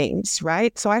genetic things,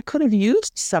 right? So I could have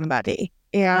used somebody.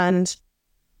 And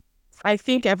I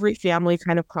think every family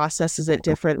kind of processes it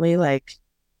differently. Like,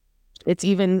 it's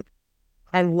even,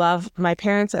 I love my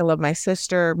parents, I love my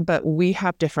sister, but we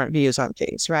have different views on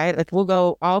things, right? Like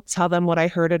I'll tell them what I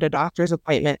heard at a doctor's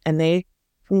appointment, and they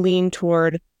lean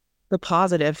toward the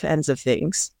positive ends of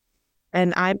things.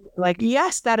 And I'm like,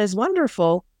 yes, that is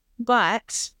wonderful,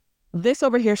 but this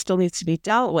over here still needs to be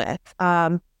dealt with.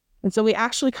 And so we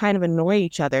actually kind of annoy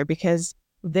each other because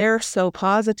they're so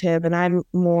positive and I'm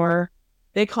more,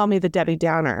 they call me the Debbie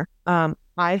Downer.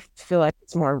 I feel like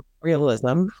it's more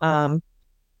realism.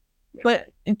 But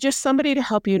just somebody to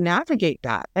help you navigate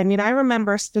that. I mean, I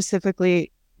remember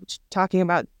specifically talking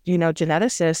about,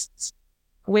 geneticists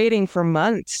waiting for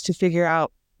months to figure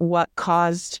out what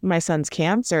caused my son's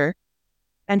cancer.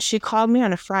 And she called me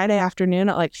on a Friday afternoon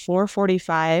at like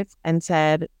 4:45 and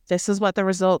said, this is what the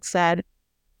results said.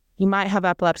 He might have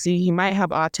epilepsy. He might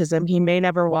have autism. He may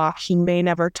never walk. He may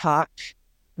never talk.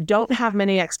 Don't have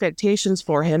many expectations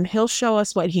for him. He'll show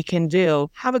us what he can do.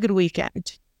 Have a good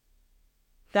weekend.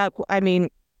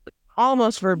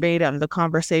 Almost verbatim, the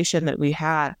conversation that we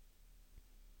had.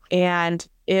 And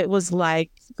it was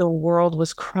like the world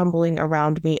was crumbling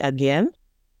around me again,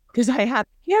 because I had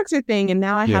the cancer thing and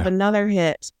now I have another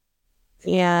hit.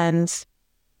 And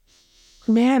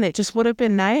man, it just would have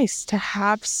been nice to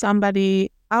have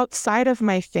somebody outside of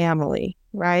my family,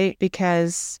 right?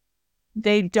 Because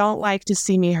they don't like to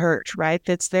see me hurt, right?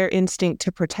 That's their instinct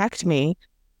to protect me.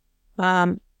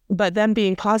 But them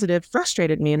being positive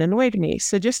frustrated me and annoyed me.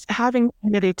 So just having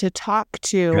somebody to talk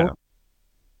to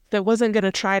that wasn't going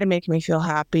to try to make me feel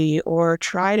happy or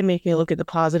try to make me look at the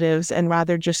positives, and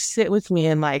rather just sit with me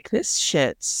and like, this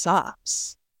shit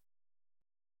sucks.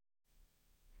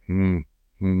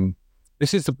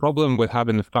 This is the problem with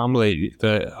having a family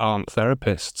that aren't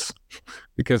therapists,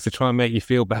 because they try and make you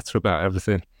feel better about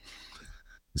everything.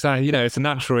 So, it's a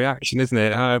natural reaction, isn't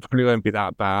it? Oh, it probably won't be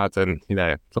that bad, and,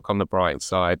 look on the bright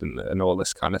side and all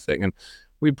this kind of thing. And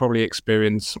we probably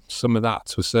experience some of that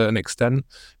to a certain extent.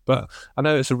 But I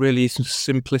know it's a really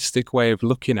simplistic way of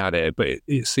looking at it, but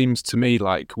it seems to me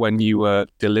like when you were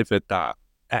delivered that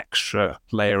extra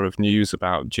layer of news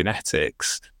about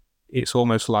genetics, it's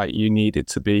almost like you needed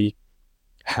to be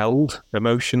held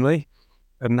emotionally.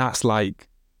 And that's like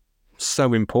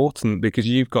so important, because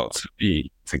you've got to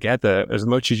be together as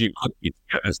much as you could be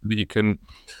together so that you can,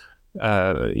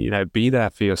 be there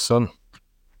for your son.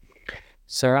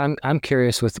 Sarah, I'm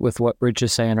curious with what Rich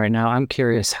is saying right now. I'm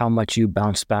curious how much you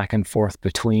bounce back and forth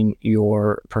between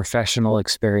your professional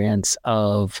experience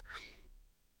of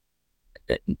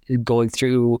going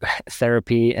through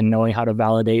therapy and knowing how to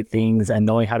validate things and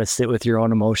knowing how to sit with your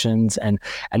own emotions and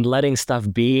letting stuff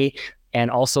be,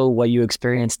 and also what you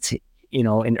experienced,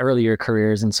 in earlier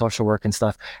careers in social work and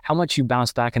stuff. How much you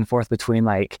bounce back and forth between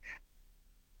like,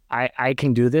 I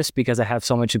can do this because I have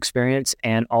so much experience,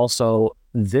 and also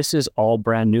this is all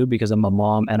brand new because I'm a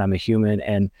mom and I'm a human,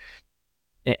 and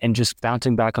and just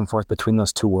bouncing back and forth between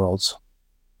those two worlds?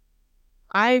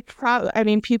 I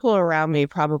mean, people around me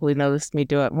probably notice me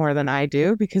do it more than I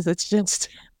do, because it's just,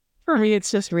 for me,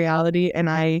 it's just reality. And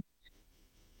I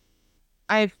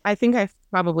think I've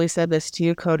probably said this to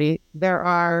you, Cody. There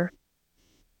are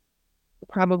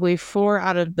probably 4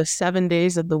 out of the 7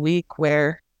 days of the week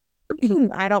where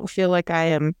I don't feel like I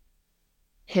am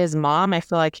his mom. I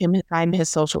feel like I'm his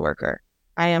social worker.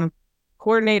 I am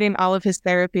coordinating all of his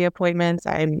therapy appointments.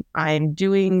 I'm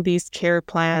doing these care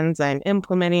plans. I'm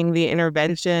implementing the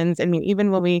interventions. I mean,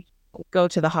 even when we go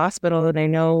to the hospital and I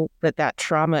know that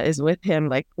trauma is with him,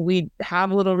 like, we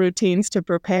have little routines to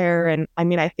prepare. And I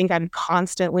mean, I think I'm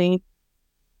constantly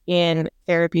in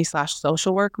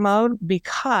therapy/social work mode,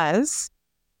 because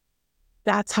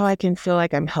that's how I can feel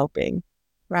like I'm helping,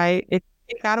 right? If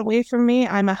it got away from me,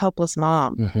 I'm a helpless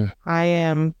mom. Mm-hmm.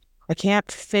 I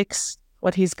can't fix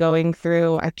what he's going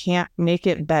through. I can't make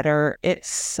it better. It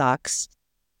sucks.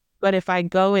 But if I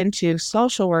go into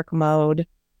social work mode,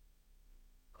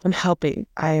 I'm helping.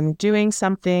 I'm doing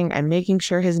something. I'm making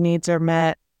sure his needs are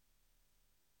met.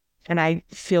 And I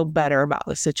feel better about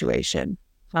the situation.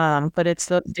 But it's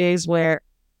the days where,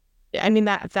 I mean,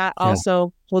 that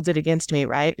also holds it against me,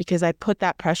 right? Because I put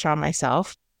that pressure on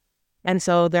myself. And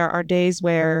so there are days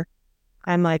where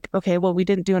I'm like, okay, well, we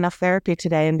didn't do enough therapy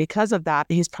today. And because of that,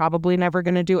 he's probably never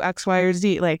going to do X, Y, or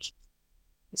Z. Like,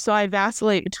 so I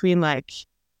vacillate between like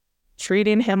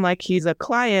treating him like he's a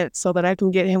client so that I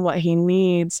can get him what he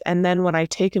needs. And then when I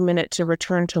take a minute to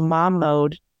return to mom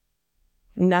mode,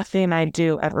 nothing I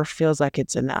do ever feels like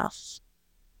it's enough.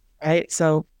 Right.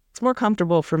 So it's more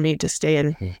comfortable for me to stay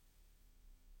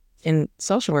in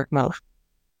social work mode.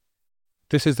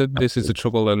 This is the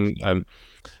trouble, and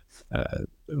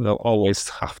they'll always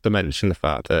have to mention the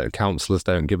fact that counsellors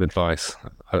don't give advice.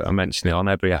 I mention it on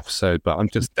every episode, but I'm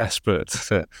just desperate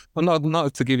to, well,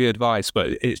 not to give you advice, but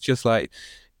it's just like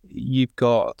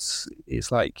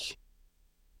it's like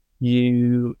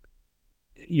you're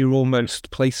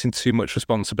almost placing too much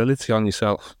responsibility on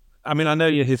yourself. I mean, I know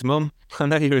you're his mum. I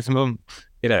know you're his mum.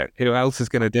 You know, who else is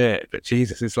going to do it? But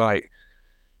Jesus, it's like,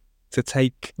 to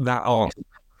take that on.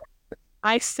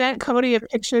 I sent Cody a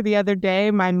picture the other day.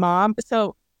 My mom,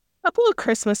 so a couple of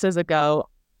Christmases ago,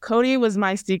 Cody was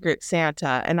my secret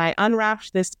Santa, and I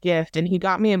unwrapped this gift, and he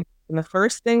got me and the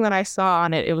first thing that I saw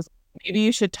on it, it was, maybe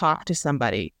you should talk to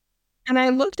somebody. And I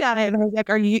looked at it and I was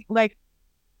like, are you like,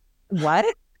 what?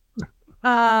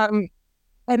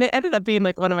 And it ended up being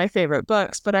like one of my favorite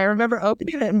books, but I remember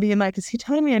opening it and being like, is he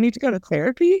telling me I need to go to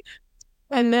therapy?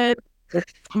 And then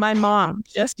my mom,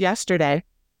 just yesterday,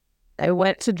 I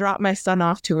went to drop my son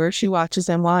off to her. She watches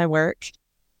him while I work.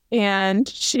 And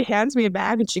she hands me a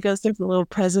bag and she goes, there's a little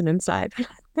present inside.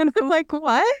 And I'm like,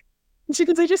 what? And she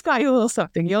goes, I just got you a little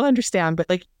something. You'll understand, but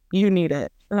like, you need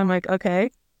it. And I'm like, okay.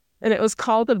 And it was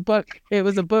called a book. It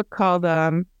was a book called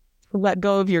Let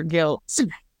Go of Your Guilt.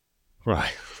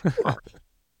 Right.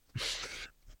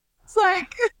 It's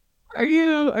like, are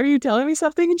you telling me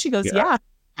something? And she goes, yeah,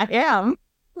 I am.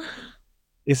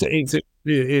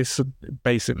 It's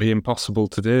basically impossible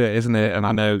to do it, isn't it? And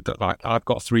I know that, like, I've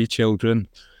got 3 children,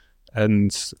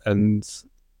 and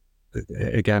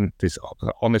again, this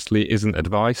honestly isn't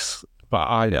advice, but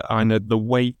I know the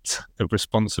weight of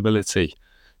responsibility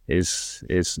is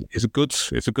a good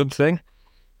thing,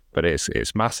 but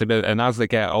it's massive. And as they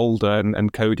get older,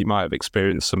 and Cody might have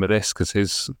experienced some of this because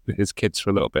his kids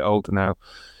are a little bit older now,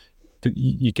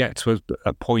 you get to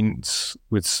a point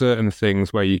with certain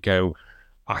things where you go,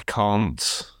 I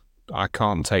can't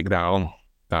take that on.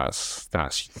 That's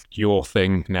your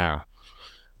thing now,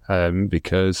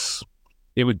 because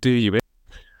it would do you in.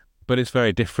 But it's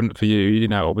very different for you. You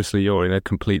know, obviously you're in a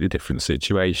completely different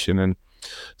situation. And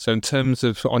so in terms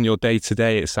of on your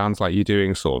day-to-day, it sounds like you're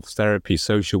doing sort of therapy,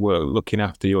 social work, looking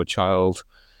after your child,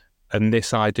 and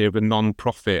this idea of a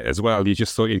non-profit as well. You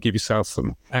just thought you'd give yourself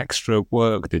some extra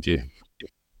work, did you?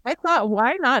 I thought,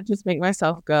 why not just make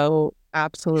myself go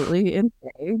absolutely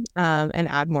insane, and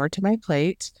add more to my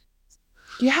plate?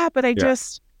 Yeah, but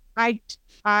if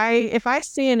I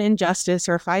see an injustice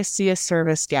or if I see a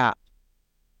service gap,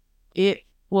 it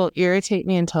will irritate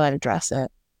me until I address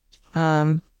it.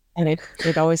 And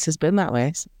it always has been that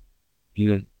way. So.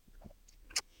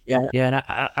 Yeah, and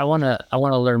I want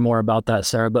to learn more about that,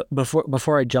 Sarah. But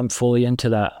before I jump fully into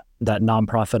that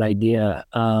nonprofit idea,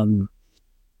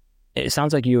 it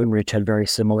sounds like you and Rich had very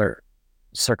similar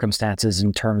circumstances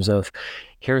in terms of,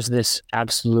 here's this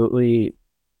absolutely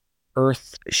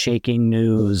earth-shaking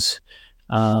news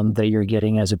that you're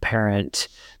getting as a parent,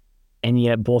 and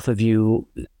yet both of you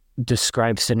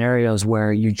describe scenarios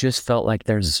where you just felt like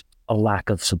there's a lack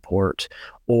of support,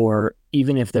 or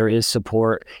even if there is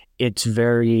support, it's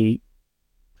very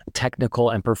technical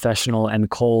and professional and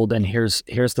cold, and here's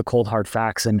the cold hard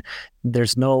facts, and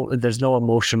there's no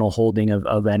emotional holding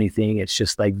of anything. It's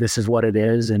just like, this is what it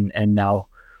is, and now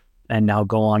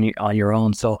go on your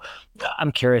own. So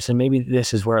I'm curious, and maybe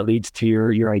this is where it leads to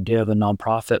your idea of a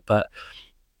nonprofit, but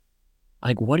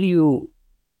like, what do you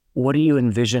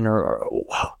envision, or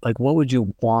like, what would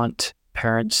you want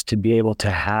parents to be able to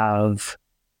have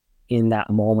in that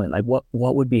moment? Like,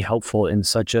 what would be helpful in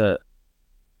such a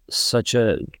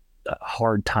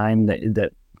hard time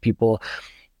that people,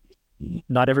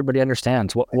 not everybody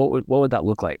understands? What would that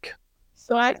look like?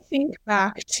 So I think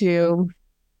back to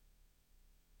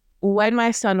when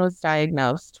my son was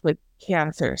diagnosed with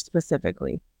cancer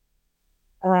specifically.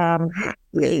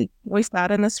 We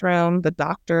sat in this room, the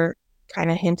doctor kind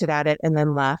of hinted at it and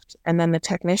then left. And then the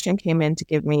technician came in to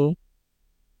give me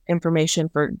information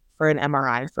for an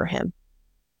MRI for him.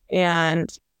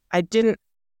 And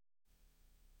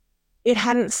it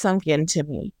hadn't sunk into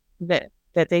me that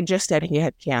they just said he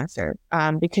had cancer,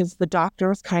 because the doctor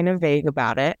was kind of vague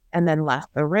about it and then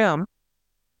left the room.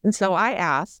 And so I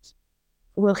asked,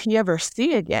 will he ever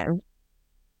see again?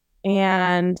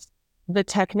 And the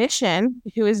technician,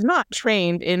 who is not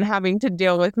trained in having to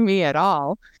deal with me at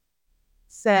all,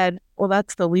 said, well,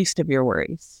 that's the least of your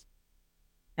worries.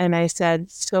 And I said,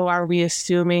 so are we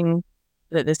assuming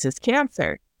that this is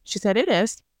cancer? She said, it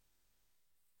is.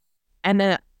 And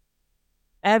then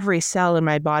every cell in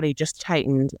my body just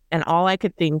tightened. And all I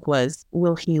could think was,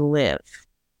 will he live?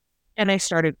 And I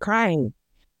started crying.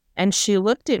 And she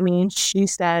looked at me and she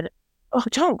said, oh,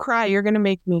 don't cry. You're going to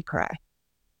make me cry.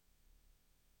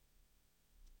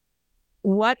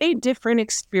 What a different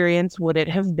experience would it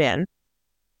have been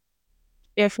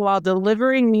if, while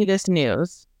delivering me this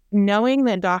news, knowing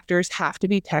that doctors have to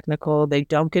be technical, they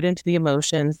don't get into the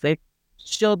emotions, they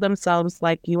shield themselves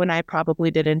like you and I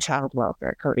probably did in child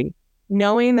welfare, Cody,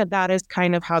 knowing that that is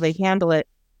kind of how they handle it.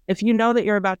 If you know that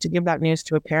you're about to give that news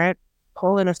to a parent,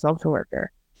 pull in a social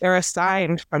worker. They're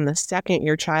assigned from the second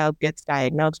your child gets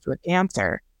diagnosed with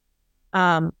cancer.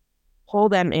 Pull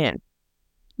them in,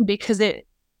 because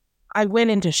I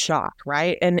went into shock,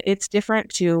 right? And it's different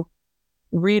to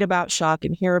read about shock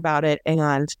and hear about it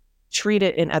and treat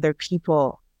it in other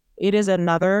people. It is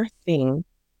another thing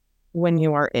when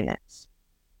you are in it.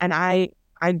 And I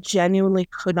genuinely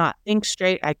could not think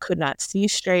straight. I could not see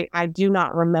straight. I do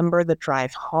not remember the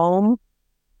drive home.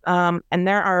 And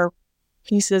there are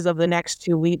pieces of the next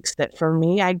 2 weeks that for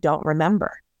me, I don't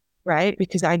remember, right?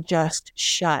 Because I just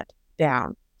shut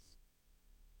down.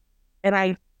 And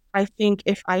I think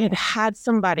if I had had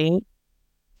somebody,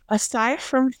 aside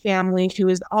from family, who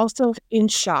is also in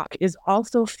shock, is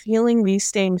also feeling these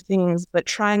same things, but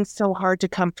trying so hard to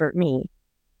comfort me,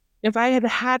 if I had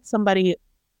had somebody,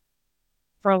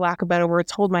 for lack of better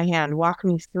words, hold my hand, walk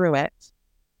me through it,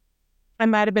 I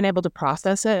might have been able to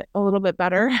process it a little bit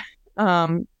better,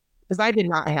 because I did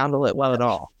not handle it well at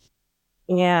all.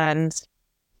 And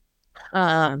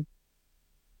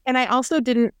I also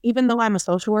didn't, even though I'm a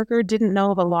social worker, didn't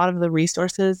know of a lot of the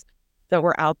resources that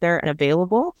were out there and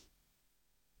available.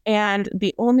 And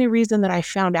the only reason that I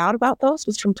found out about those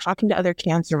was from talking to other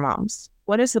cancer moms.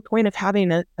 What is the point of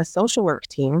having a social work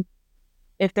team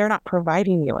if they're not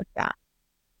providing you with that,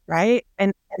 right?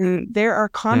 And there are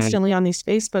constantly on these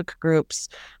Facebook groups,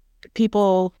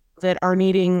 people that are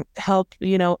needing help.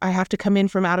 You know, I have to come in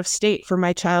from out of state for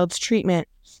my child's treatment.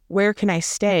 Where can I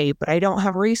stay? But I don't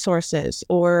have resources.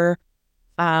 Or,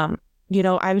 I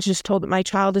was just told that my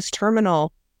child is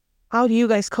terminal. How do you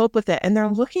guys cope with it? And they're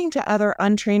looking to other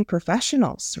untrained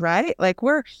professionals, right? Like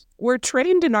we're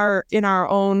trained in our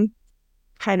own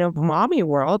kind of mommy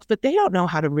world, but they don't know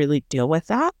how to really deal with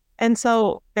that. And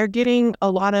so they're getting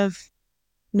a lot of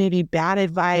maybe bad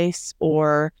advice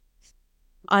or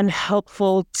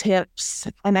unhelpful tips.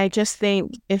 And I just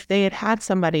think if they had had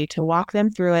somebody to walk them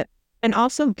through it and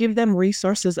also give them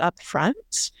resources up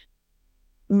front,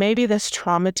 maybe this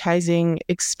traumatizing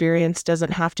experience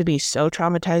doesn't have to be so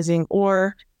traumatizing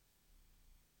or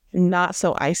not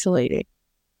so isolating.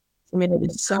 I mean, it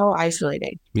is so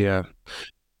isolating. Yeah.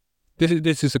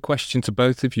 This is a question to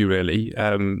both of you, really.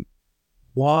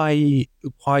 Why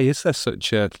is there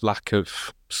such a lack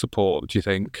of support, do you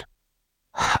think?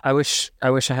 I wish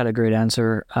I had a great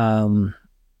answer.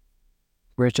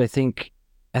 Rich, I think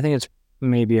it's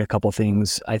maybe a couple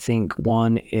things. I think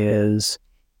one is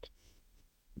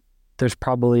there's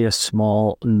probably a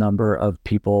small number of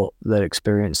people that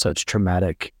experience such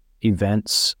traumatic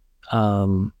events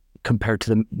compared to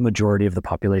the majority of the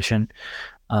population.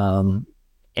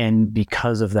 And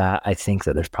because of that, I think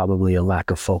that there's probably a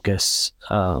lack of focus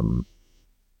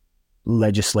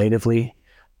legislatively,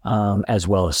 as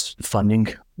well as funding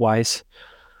wise.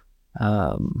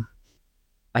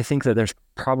 I think that there's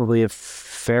probably a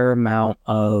fair amount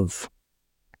of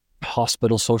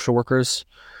hospital social workers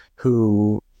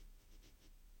who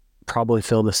probably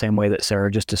feel the same way that Sarah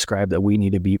just described, that we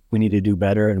need to do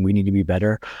better and we need to be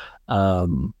better. I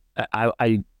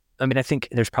mean, I think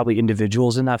there's probably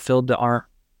individuals in that field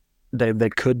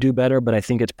that could do better, but I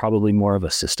think it's probably more of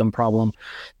a system problem,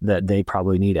 that they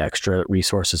probably need extra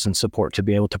resources and support to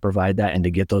be able to provide that. And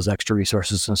to get those extra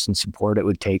resources and support, it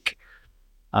would take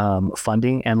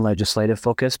funding and legislative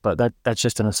focus. But that's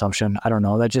just an assumption. I don't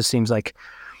know. That just seems like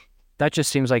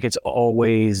it's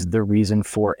always the reason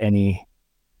for any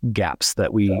gaps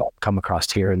that we come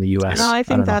across here in the U.S. No, I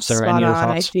think that's Sarah, spot any other on.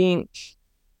 I thoughts? think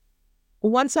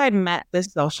once I met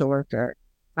this social worker,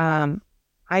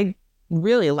 I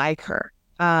really like her.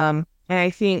 And I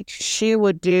think she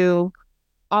would do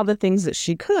all the things that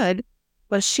she could,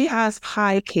 but she has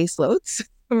high caseloads,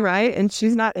 right? And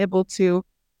she's not able to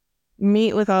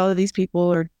meet with all of these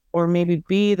people or maybe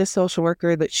be the social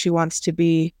worker that she wants to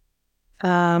be.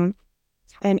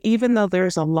 And even though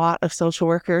there's a lot of social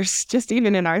workers, just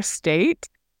even in our state,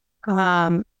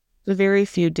 very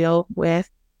few deal with,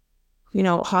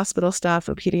 hospital stuff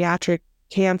or pediatric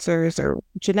cancers or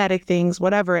genetic things,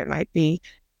 whatever it might be.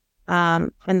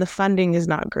 And the funding is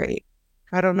not great.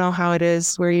 I don't know how it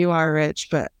is where you are, Rich,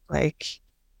 but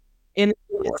mental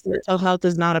health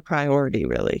is not a priority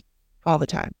really all the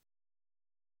time.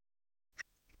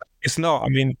 It's not. I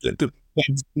mean, the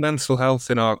mental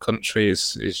health in our country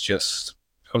is just.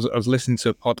 I was listening to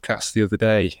a podcast the other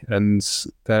day, and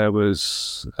there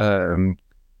was I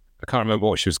can't remember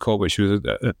what she was called, but she was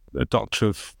a doctor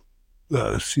of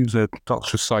she was a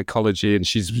doctor of psychology, and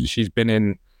she's been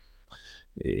in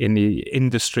the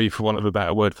industry, for want of a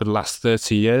better word, for the last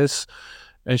 30 years.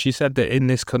 And she said that in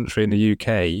this country, in the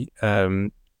UK,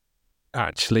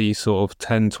 actually sort of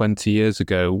 10, 20 years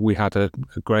ago, we had a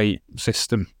great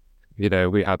system.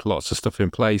 We had lots of stuff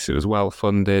in place. It was well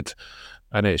funded.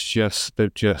 And it's just, I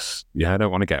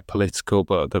don't want to get political,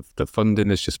 but the funding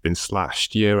has just been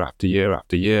slashed year after year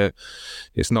after year.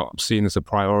 It's not seen as a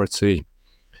priority.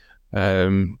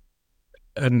 And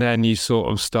then you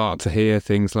sort of start to hear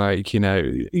things like,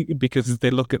 because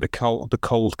they look at the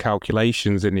cold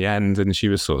calculations in the end, and she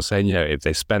was sort of saying, if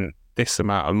they spent this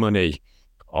amount of money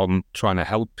on trying to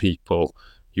help people,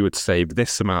 you would save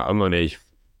this amount of money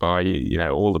by,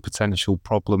 all the potential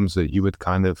problems that you would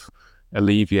kind of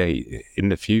alleviate in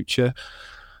the future.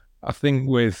 I think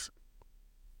with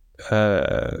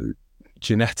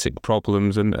genetic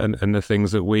problems and the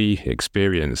things that we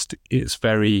experienced, it's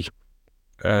very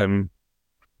rare.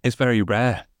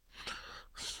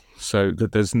 So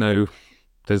that there's no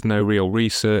real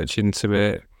research into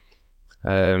it,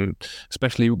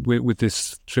 especially with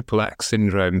this triple X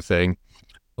syndrome thing.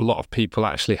 A lot of people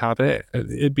actually have it.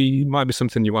 It might be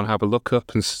something you want to have a look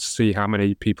up and see how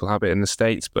many people have it in the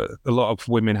States, but a lot of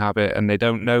women have it and they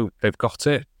don't know they've got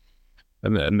it,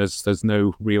 and there's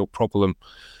no real problem.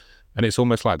 And it's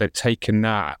almost like they've taken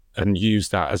that and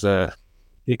used that as a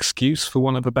excuse, for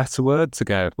want of a better word, to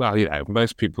go, well,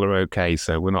 most people are okay,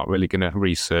 so we're not really going to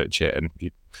research it, and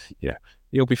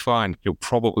you'll be fine. You'll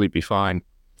probably be fine.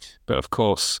 But of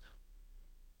course,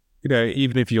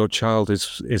 even if your child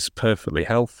is perfectly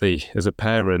healthy, as a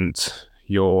parent,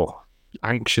 you're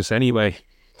anxious anyway.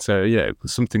 So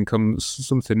something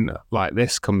like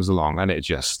this comes along, and it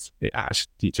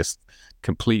actually just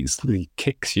completely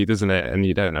kicks you, doesn't it? And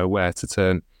you don't know where to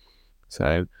turn.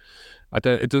 So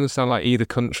it doesn't sound like either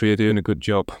country are doing a good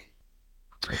job.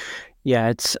 Yeah,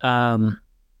 it's and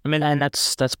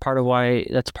that's part of why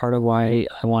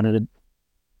I wanted to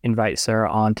invite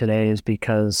Sarah on today, is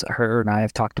because her and I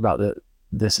have talked about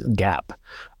this gap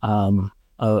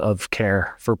of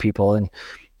care for people. And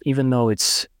even though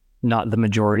it's not the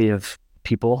majority of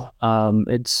people,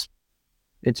 it's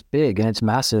big and it's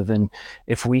massive. And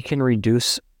if we can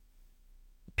reduce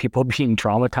people being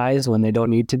traumatized when they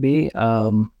don't need to be,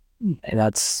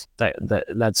 that's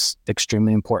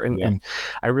extremely important. Yeah. And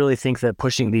I really think that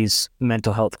pushing these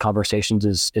mental health conversations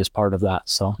is part of that.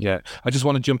 So I just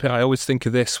want to jump in. I always think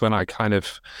of this when I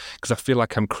because I feel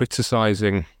like I'm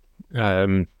criticizing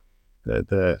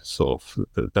the sort of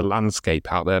the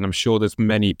landscape out there, and I'm sure there's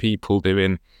many people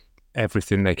doing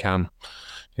everything they can.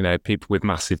 People with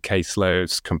massive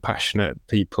caseloads, compassionate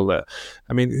people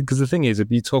because the thing is,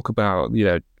 if you talk about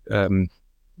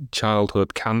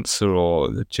childhood cancer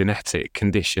or genetic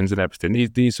conditions and everything,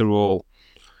 these are all,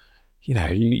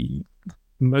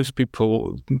 most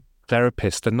people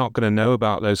therapists, they're not going to know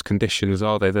about those conditions,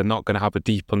 are they? They're not going to have a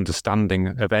deep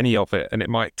understanding of any of it, and it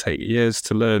might take years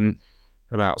to learn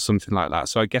about something like that.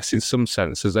 So I guess in some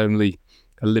sense there's only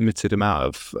a limited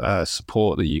amount of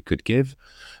support that you could give.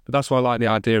 But that's why I like the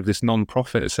idea of this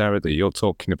non-profit, Sarah, that you're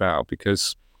talking about,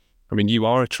 because I mean, you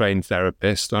are a trained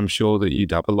therapist. I'm sure that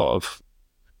you'd have a lot of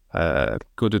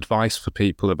good advice for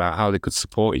people about how they could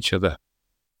support each other.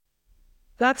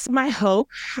 That's my hope.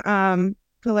 But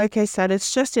like I said,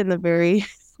 it's just in the very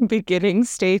beginning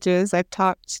stages. I've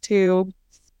talked to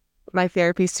my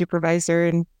therapy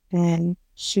supervisor and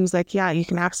she was like, yeah, you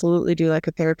can absolutely do like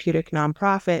a therapeutic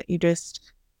nonprofit. You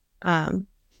just, how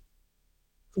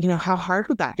hard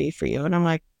would that be for you? And I'm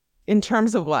like, in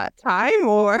terms of what? Time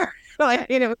or like,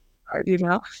 hard,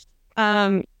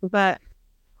 but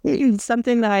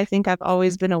something that I think I've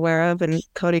always been aware of, and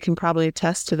Cody can probably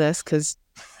attest to this, because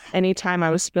anytime I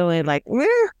was feeling like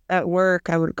at work,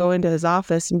 I would go into his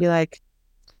office and be like,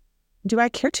 do I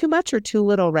care too much or too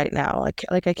little right now?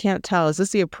 Like I can't tell. Is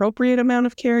this the appropriate amount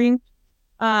of caring?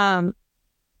 And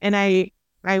I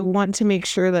want to make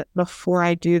sure that before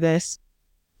I do this,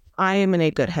 I am in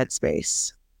a good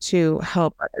headspace to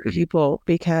help other people,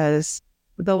 because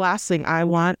the last thing I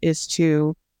want is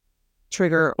to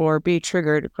trigger or be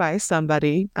triggered by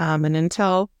somebody. And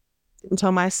until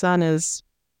my son is,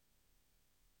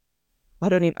 I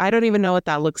don't even know what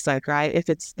that looks like, right? If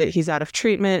it's that he's out of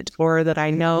treatment, or that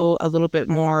I know a little bit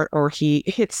more, or he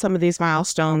hits some of these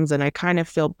milestones and I kind of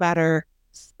feel better.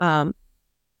 But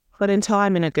until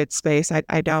I'm in a good space,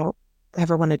 I don't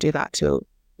ever want to do that to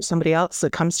somebody else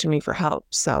that comes to me for help.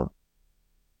 So.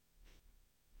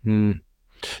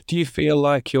 Do you feel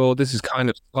like this is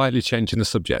kind of slightly changing the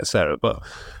subject, Sarah, but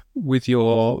with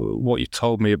what you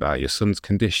told me about your son's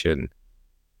condition,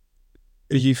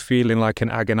 are you feeling like an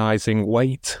agonizing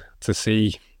wait to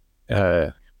see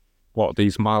what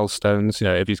these milestones,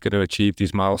 if he's going to achieve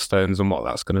these milestones and what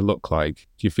that's going to look like?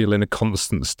 Do you feel in a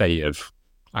constant state of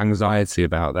anxiety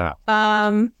about that?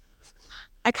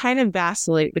 I kind of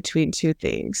vacillate between two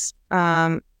things.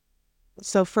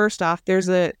 So first off, there's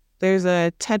a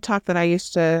TED Talk that I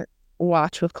used to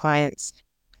watch with clients,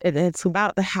 and it's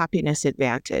about the happiness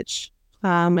advantage.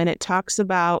 And it talks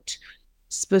about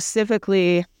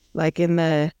specifically, like in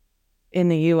the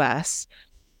US,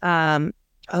 a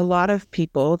lot of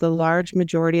people, the large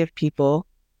majority of people,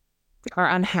 are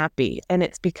unhappy. And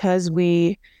it's because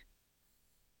we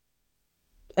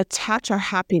attach our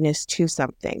happiness to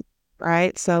something,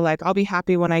 right? So like, I'll be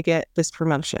happy when I get this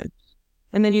promotion.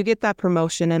 And then you get that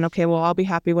promotion and okay, well, I'll be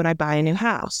happy when I buy a new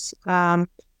house. And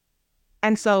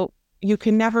so you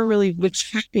can never really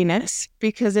reach happiness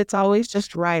because it's always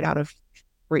just right out of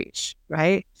reach,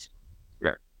 right?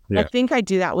 Yeah. I think I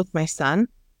do that with my son.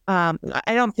 I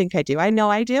don't think I do. I know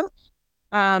I do.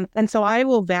 And so I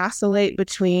will vacillate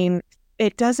between,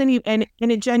 it doesn't even,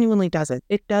 and it genuinely doesn't.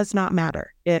 It does not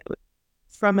matter.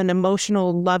 From an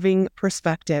emotional, loving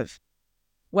perspective,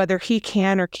 whether he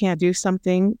can or can't do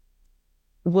something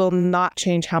will not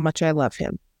change how much I love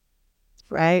him,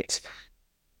 right?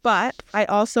 But I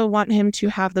also want him to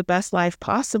have the best life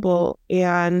possible,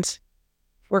 and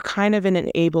we're kind of in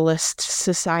an ableist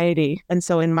society. And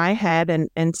so in my head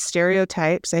and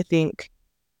stereotypes, I think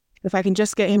if I can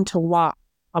just get him to walk,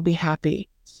 I'll be happy.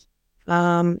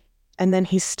 And then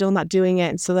he's still not doing it.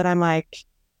 And so that I'm like,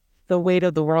 the weight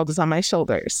of the world is on my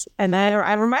shoulders. And then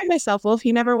I remind myself, well, if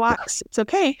he never walks, it's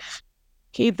okay.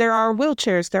 There are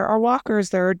wheelchairs, there are walkers,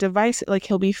 there are devices, like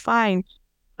he'll be fine.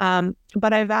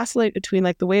 But I vacillate between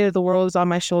like the weight of the world is on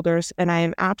my shoulders and I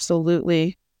am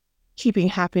absolutely keeping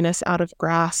happiness out of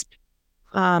grasp.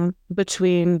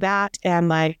 Between that and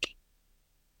like,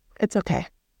 it's okay.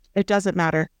 It doesn't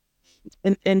matter.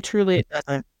 And truly it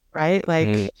doesn't, right?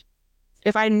 Like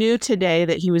if I knew today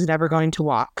that he was never going to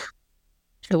walk,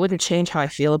 it wouldn't change how I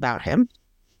feel about him.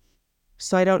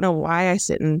 So I don't know why I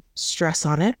sit and stress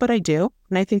on it, but I do.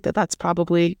 And I think that that's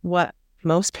probably what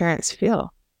most parents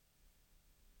feel.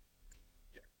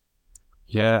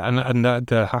 Yeah, and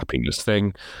the happiness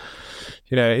thing,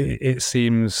 it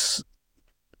seems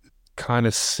kind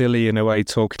of silly in a way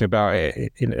talking about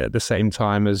it at the same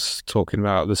time as talking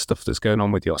about the stuff that's going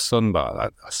on with your son.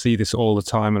 But I see this all the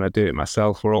time and I do it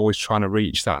myself. We're always trying to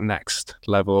reach that next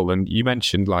level. And you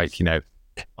mentioned like,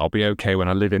 I'll be okay when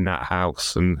I live in that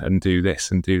house and do this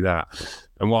and do that.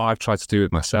 And what I've tried to do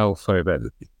with myself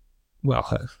forever,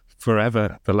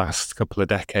 the last couple of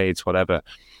decades, whatever,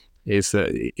 is that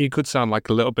it could sound like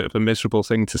a little bit of a miserable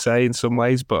thing to say in some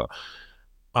ways, but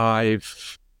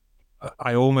I've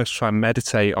I almost try and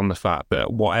meditate on the fact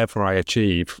that whatever I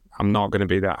achieve, I'm not going to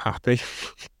be that happy.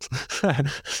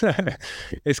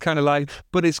 It's kind of like,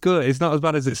 but it's good. It's not as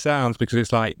bad as it sounds, because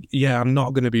it's like, yeah, I'm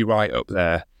not going to be right up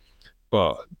there,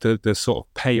 but the sort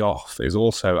of payoff is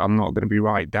also, I'm not going to be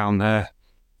right down there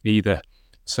either.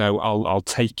 So I'll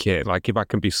take it. Like, if I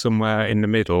can be somewhere in the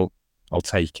middle, I'll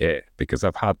take it, because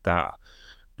I've had that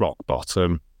rock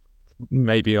bottom.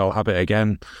 Maybe I'll have it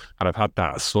again. And I've had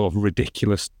that sort of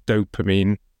ridiculous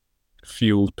dopamine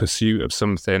fueled pursuit of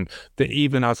something that,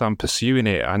 even as I'm pursuing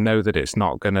it, I know that it's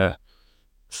not going to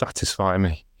satisfy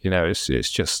me. You know, it's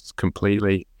just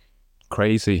completely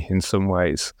crazy in some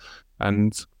ways.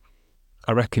 And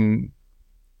I reckon,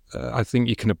 I think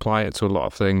you can apply it to a lot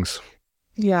of things.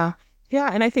 Yeah.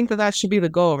 Yeah. And I think that should be the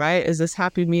goal, right? Is this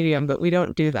happy medium, but we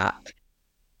don't do that.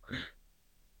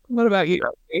 What about you?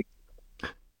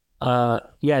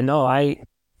 Yeah, no, I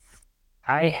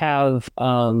have,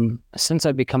 since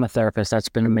I've become a therapist, that's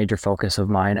been a major focus of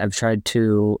mine. I've tried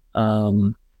to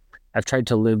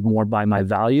live more by my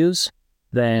values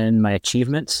than my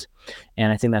achievements.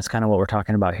 And I think that's kind of what we're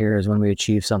talking about here, is when we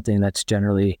achieve something, that's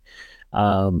generally,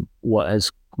 what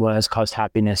has caused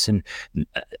happiness. And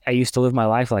I used to live my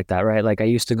life like that, right? Like, I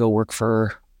used to go work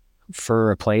for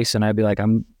a place, and I'd be like,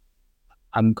 I'm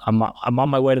on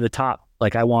my way to the top.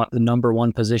 Like, I want the number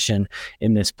one position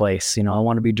in this place. You know, I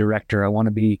want to be director. I want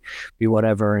to be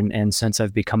whatever. And since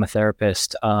I've become a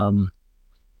therapist, I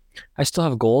still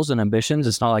have goals and ambitions.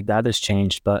 It's not like that has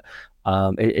changed, but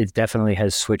it definitely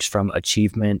has switched from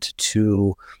achievement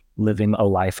to living a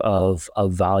life of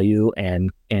value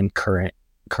and current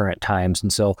times.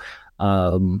 And so,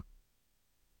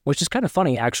 which is kind of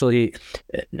funny, actually,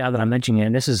 now that I'm mentioning it,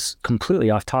 and this is completely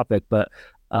off topic, but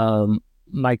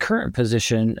my current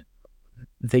position,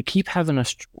 they keep having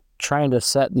us trying to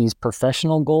set these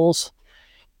professional goals.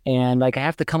 And like, I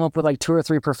have to come up with like 2 or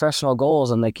 3 professional goals,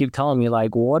 and they keep telling me,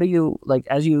 like, what do you, like,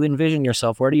 as you envision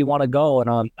yourself, where do you want to go?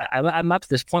 And I'm up to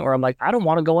this point where I'm like, I don't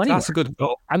want to go anywhere. That's a good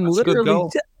goal. I'm That's literally a good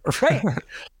goal. right.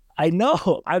 I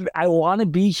know. I want to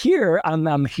be here.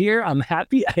 I'm here. I'm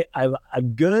happy.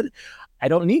 I'm good. I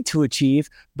don't need to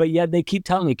achieve, but yet they keep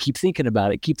telling me, keep thinking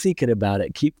about it. Keep thinking about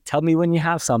it. Tell me when you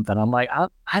have something. I'm like,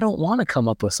 I don't want to come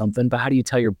up with something, but how do you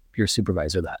tell your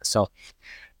supervisor that? So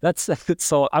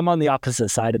so I'm on the opposite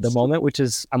side at the moment, which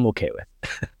is I'm okay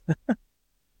with.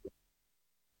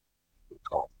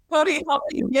 How do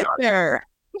you get there?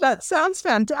 That sounds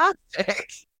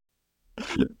fantastic.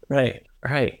 Right.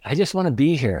 I just want to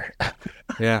be here.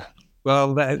 Yeah.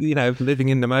 Well, you know, living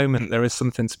in the moment, there is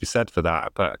something to be said for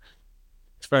that, but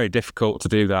it's very difficult to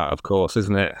do that, of course,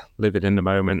 isn't it? Living in the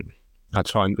moment. I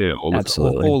try and do it all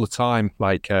the time.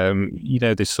 Like, you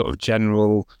know, this sort of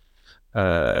general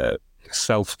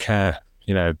self-care,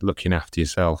 you know, looking after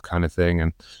yourself kind of thing.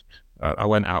 And I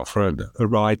went out for a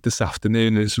ride this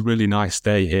afternoon, and it's a really nice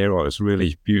day here, or it's a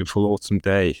really beautiful autumn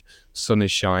day. Sun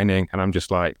is shining, and I'm just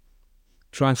like,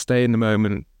 try and stay in the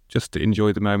moment, just to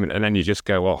enjoy the moment. And then you just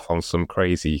go off on some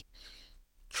crazy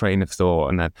train of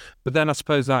thought. But then I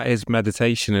suppose that is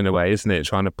meditation in a way, isn't it?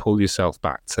 Trying to pull yourself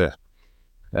back to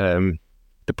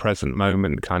the present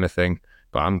moment kind of thing.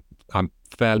 But I'm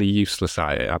fairly useless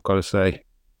at it, I've got to say.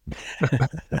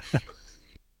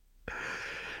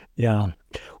 Yeah.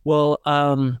 Well,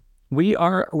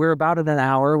 we're about at an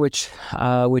hour, which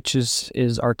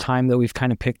is our time that we've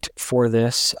kind of picked for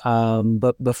this.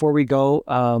 But before we go,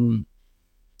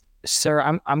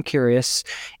 Sarah, I'm curious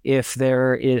if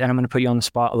there is, and I'm going to put you on the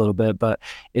spot a little bit, but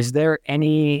is there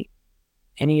any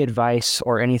advice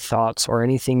or any thoughts or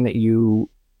anything that you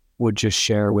would just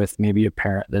share with maybe a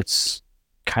parent that's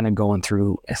kind of going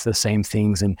through the same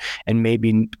things and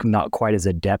maybe not quite as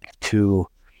adept to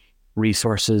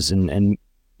resources and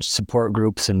support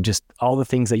groups and just all the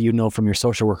things that you know from your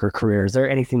social worker career? Is there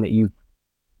anything that you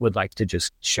would like to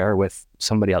just share with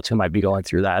somebody else who might be going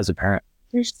through that as a parent?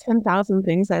 There's 10,000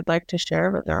 things I'd like to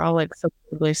share, but they're all like so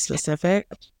really specific.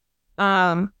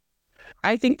 I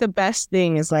think the best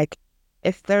thing is, like,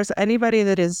 if there's anybody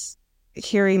that is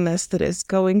hearing this that is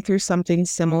going through something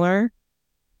similar,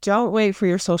 don't wait for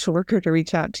your social worker to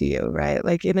reach out to you, right?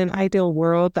 Like, in an ideal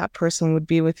world, that person would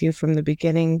be with you from the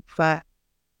beginning, but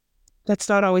that's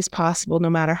not always possible, no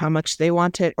matter how much they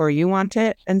want it or you want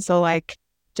it. And so, like,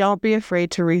 don't be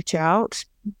afraid to reach out.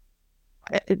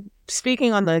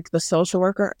 Speaking on the social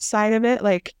worker side of it,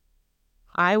 like,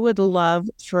 I would love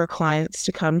for clients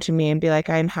to come to me and be like,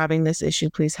 I'm having this issue,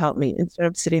 please help me, instead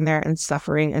of sitting there and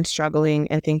suffering and struggling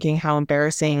and thinking how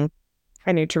embarrassing.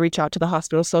 I need to reach out to the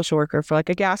hospital social worker for like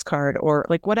a gas card or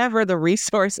like whatever the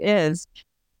resource is.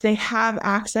 They have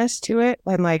access to it,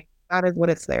 and like, that is what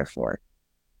it's there for.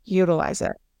 Utilize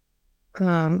it.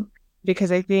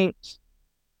 Because I think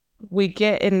we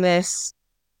get in this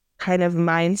kind of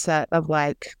mindset of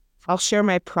like, I'll share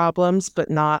my problems, but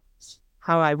not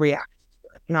how I react,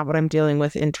 not what I'm dealing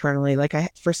with internally. Like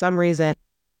for some reason,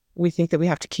 we think that we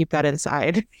have to keep that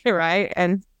inside, right?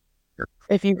 And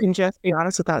if you can just be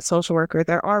honest with that social worker,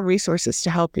 there are resources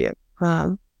to help you.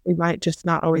 We might just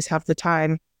not always have the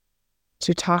time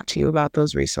to talk to you about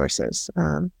those resources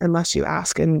unless you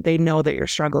ask and they know that you're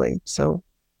struggling. So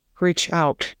reach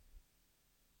out.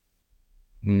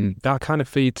 That kind of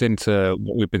feeds into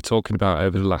what we've been talking about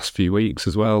over the last few weeks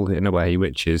as well, in a way,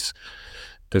 which is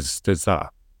there's that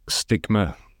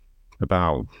stigma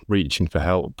about reaching for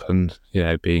help and, you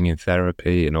know, being in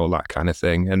therapy and all that kind of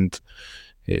thing. And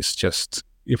it's just,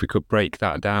 if we could break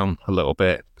that down a little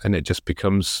bit, and it just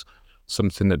becomes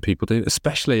something that people do,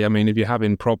 especially, I mean, if you're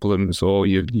having problems or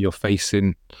you're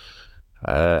facing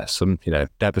some, you know,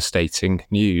 devastating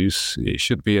news, it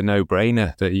should be a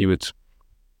no-brainer that you would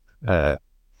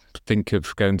think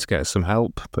of going to get some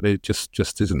help, but it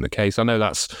just isn't the case. I know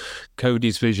that's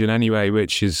Cody's vision anyway,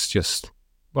 which is just,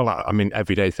 well, I mean,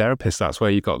 everyday therapist, that's where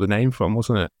you got the name from,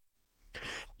 wasn't it?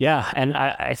 Yeah, and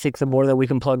I think the more that we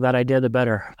can plug that idea, the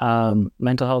better.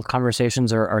 Mental health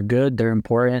conversations are good. They're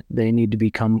important. They need to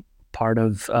become part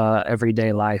of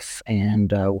everyday life,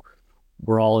 and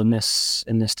we're all in this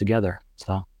together.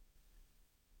 So,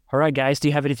 all right, guys, do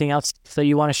you have anything else that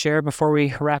you want to share before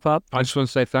we wrap up? I just want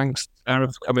to say thanks, Sarah,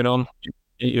 for coming on.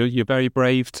 You're very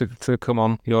brave to come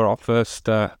on. You're our first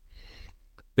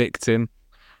victim.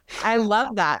 I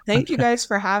love that. Thank you guys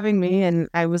for having me. And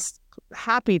I was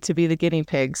happy to be the guinea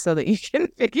pig so that you can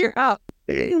figure out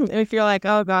if you're like,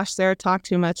 oh gosh, Sarah talked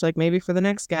too much, like maybe for the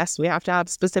next guest, we have to have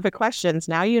specific questions.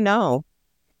 Now you know.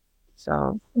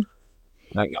 So...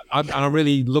 I'm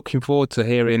really looking forward to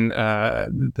hearing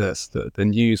the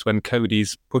news when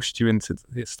Cody's pushed you into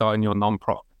starting your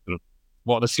non-profit.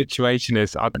 What the situation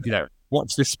is,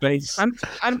 watch this space.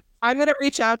 I'm gonna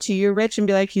reach out to you, Rich, and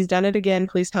be like, he's done it again.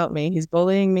 Please help me. He's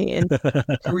bullying me in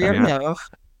career. No.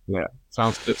 Yeah,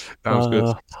 sounds good. Sounds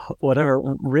good. Whatever.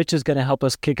 Rich is gonna help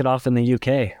us kick it off in the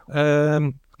UK.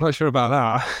 Not sure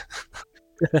about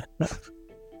that.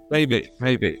 Maybe.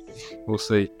 We'll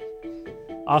see.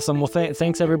 Awesome. Well,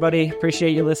 thanks everybody.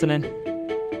 Appreciate you listening.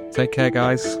 Take care,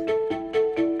 guys.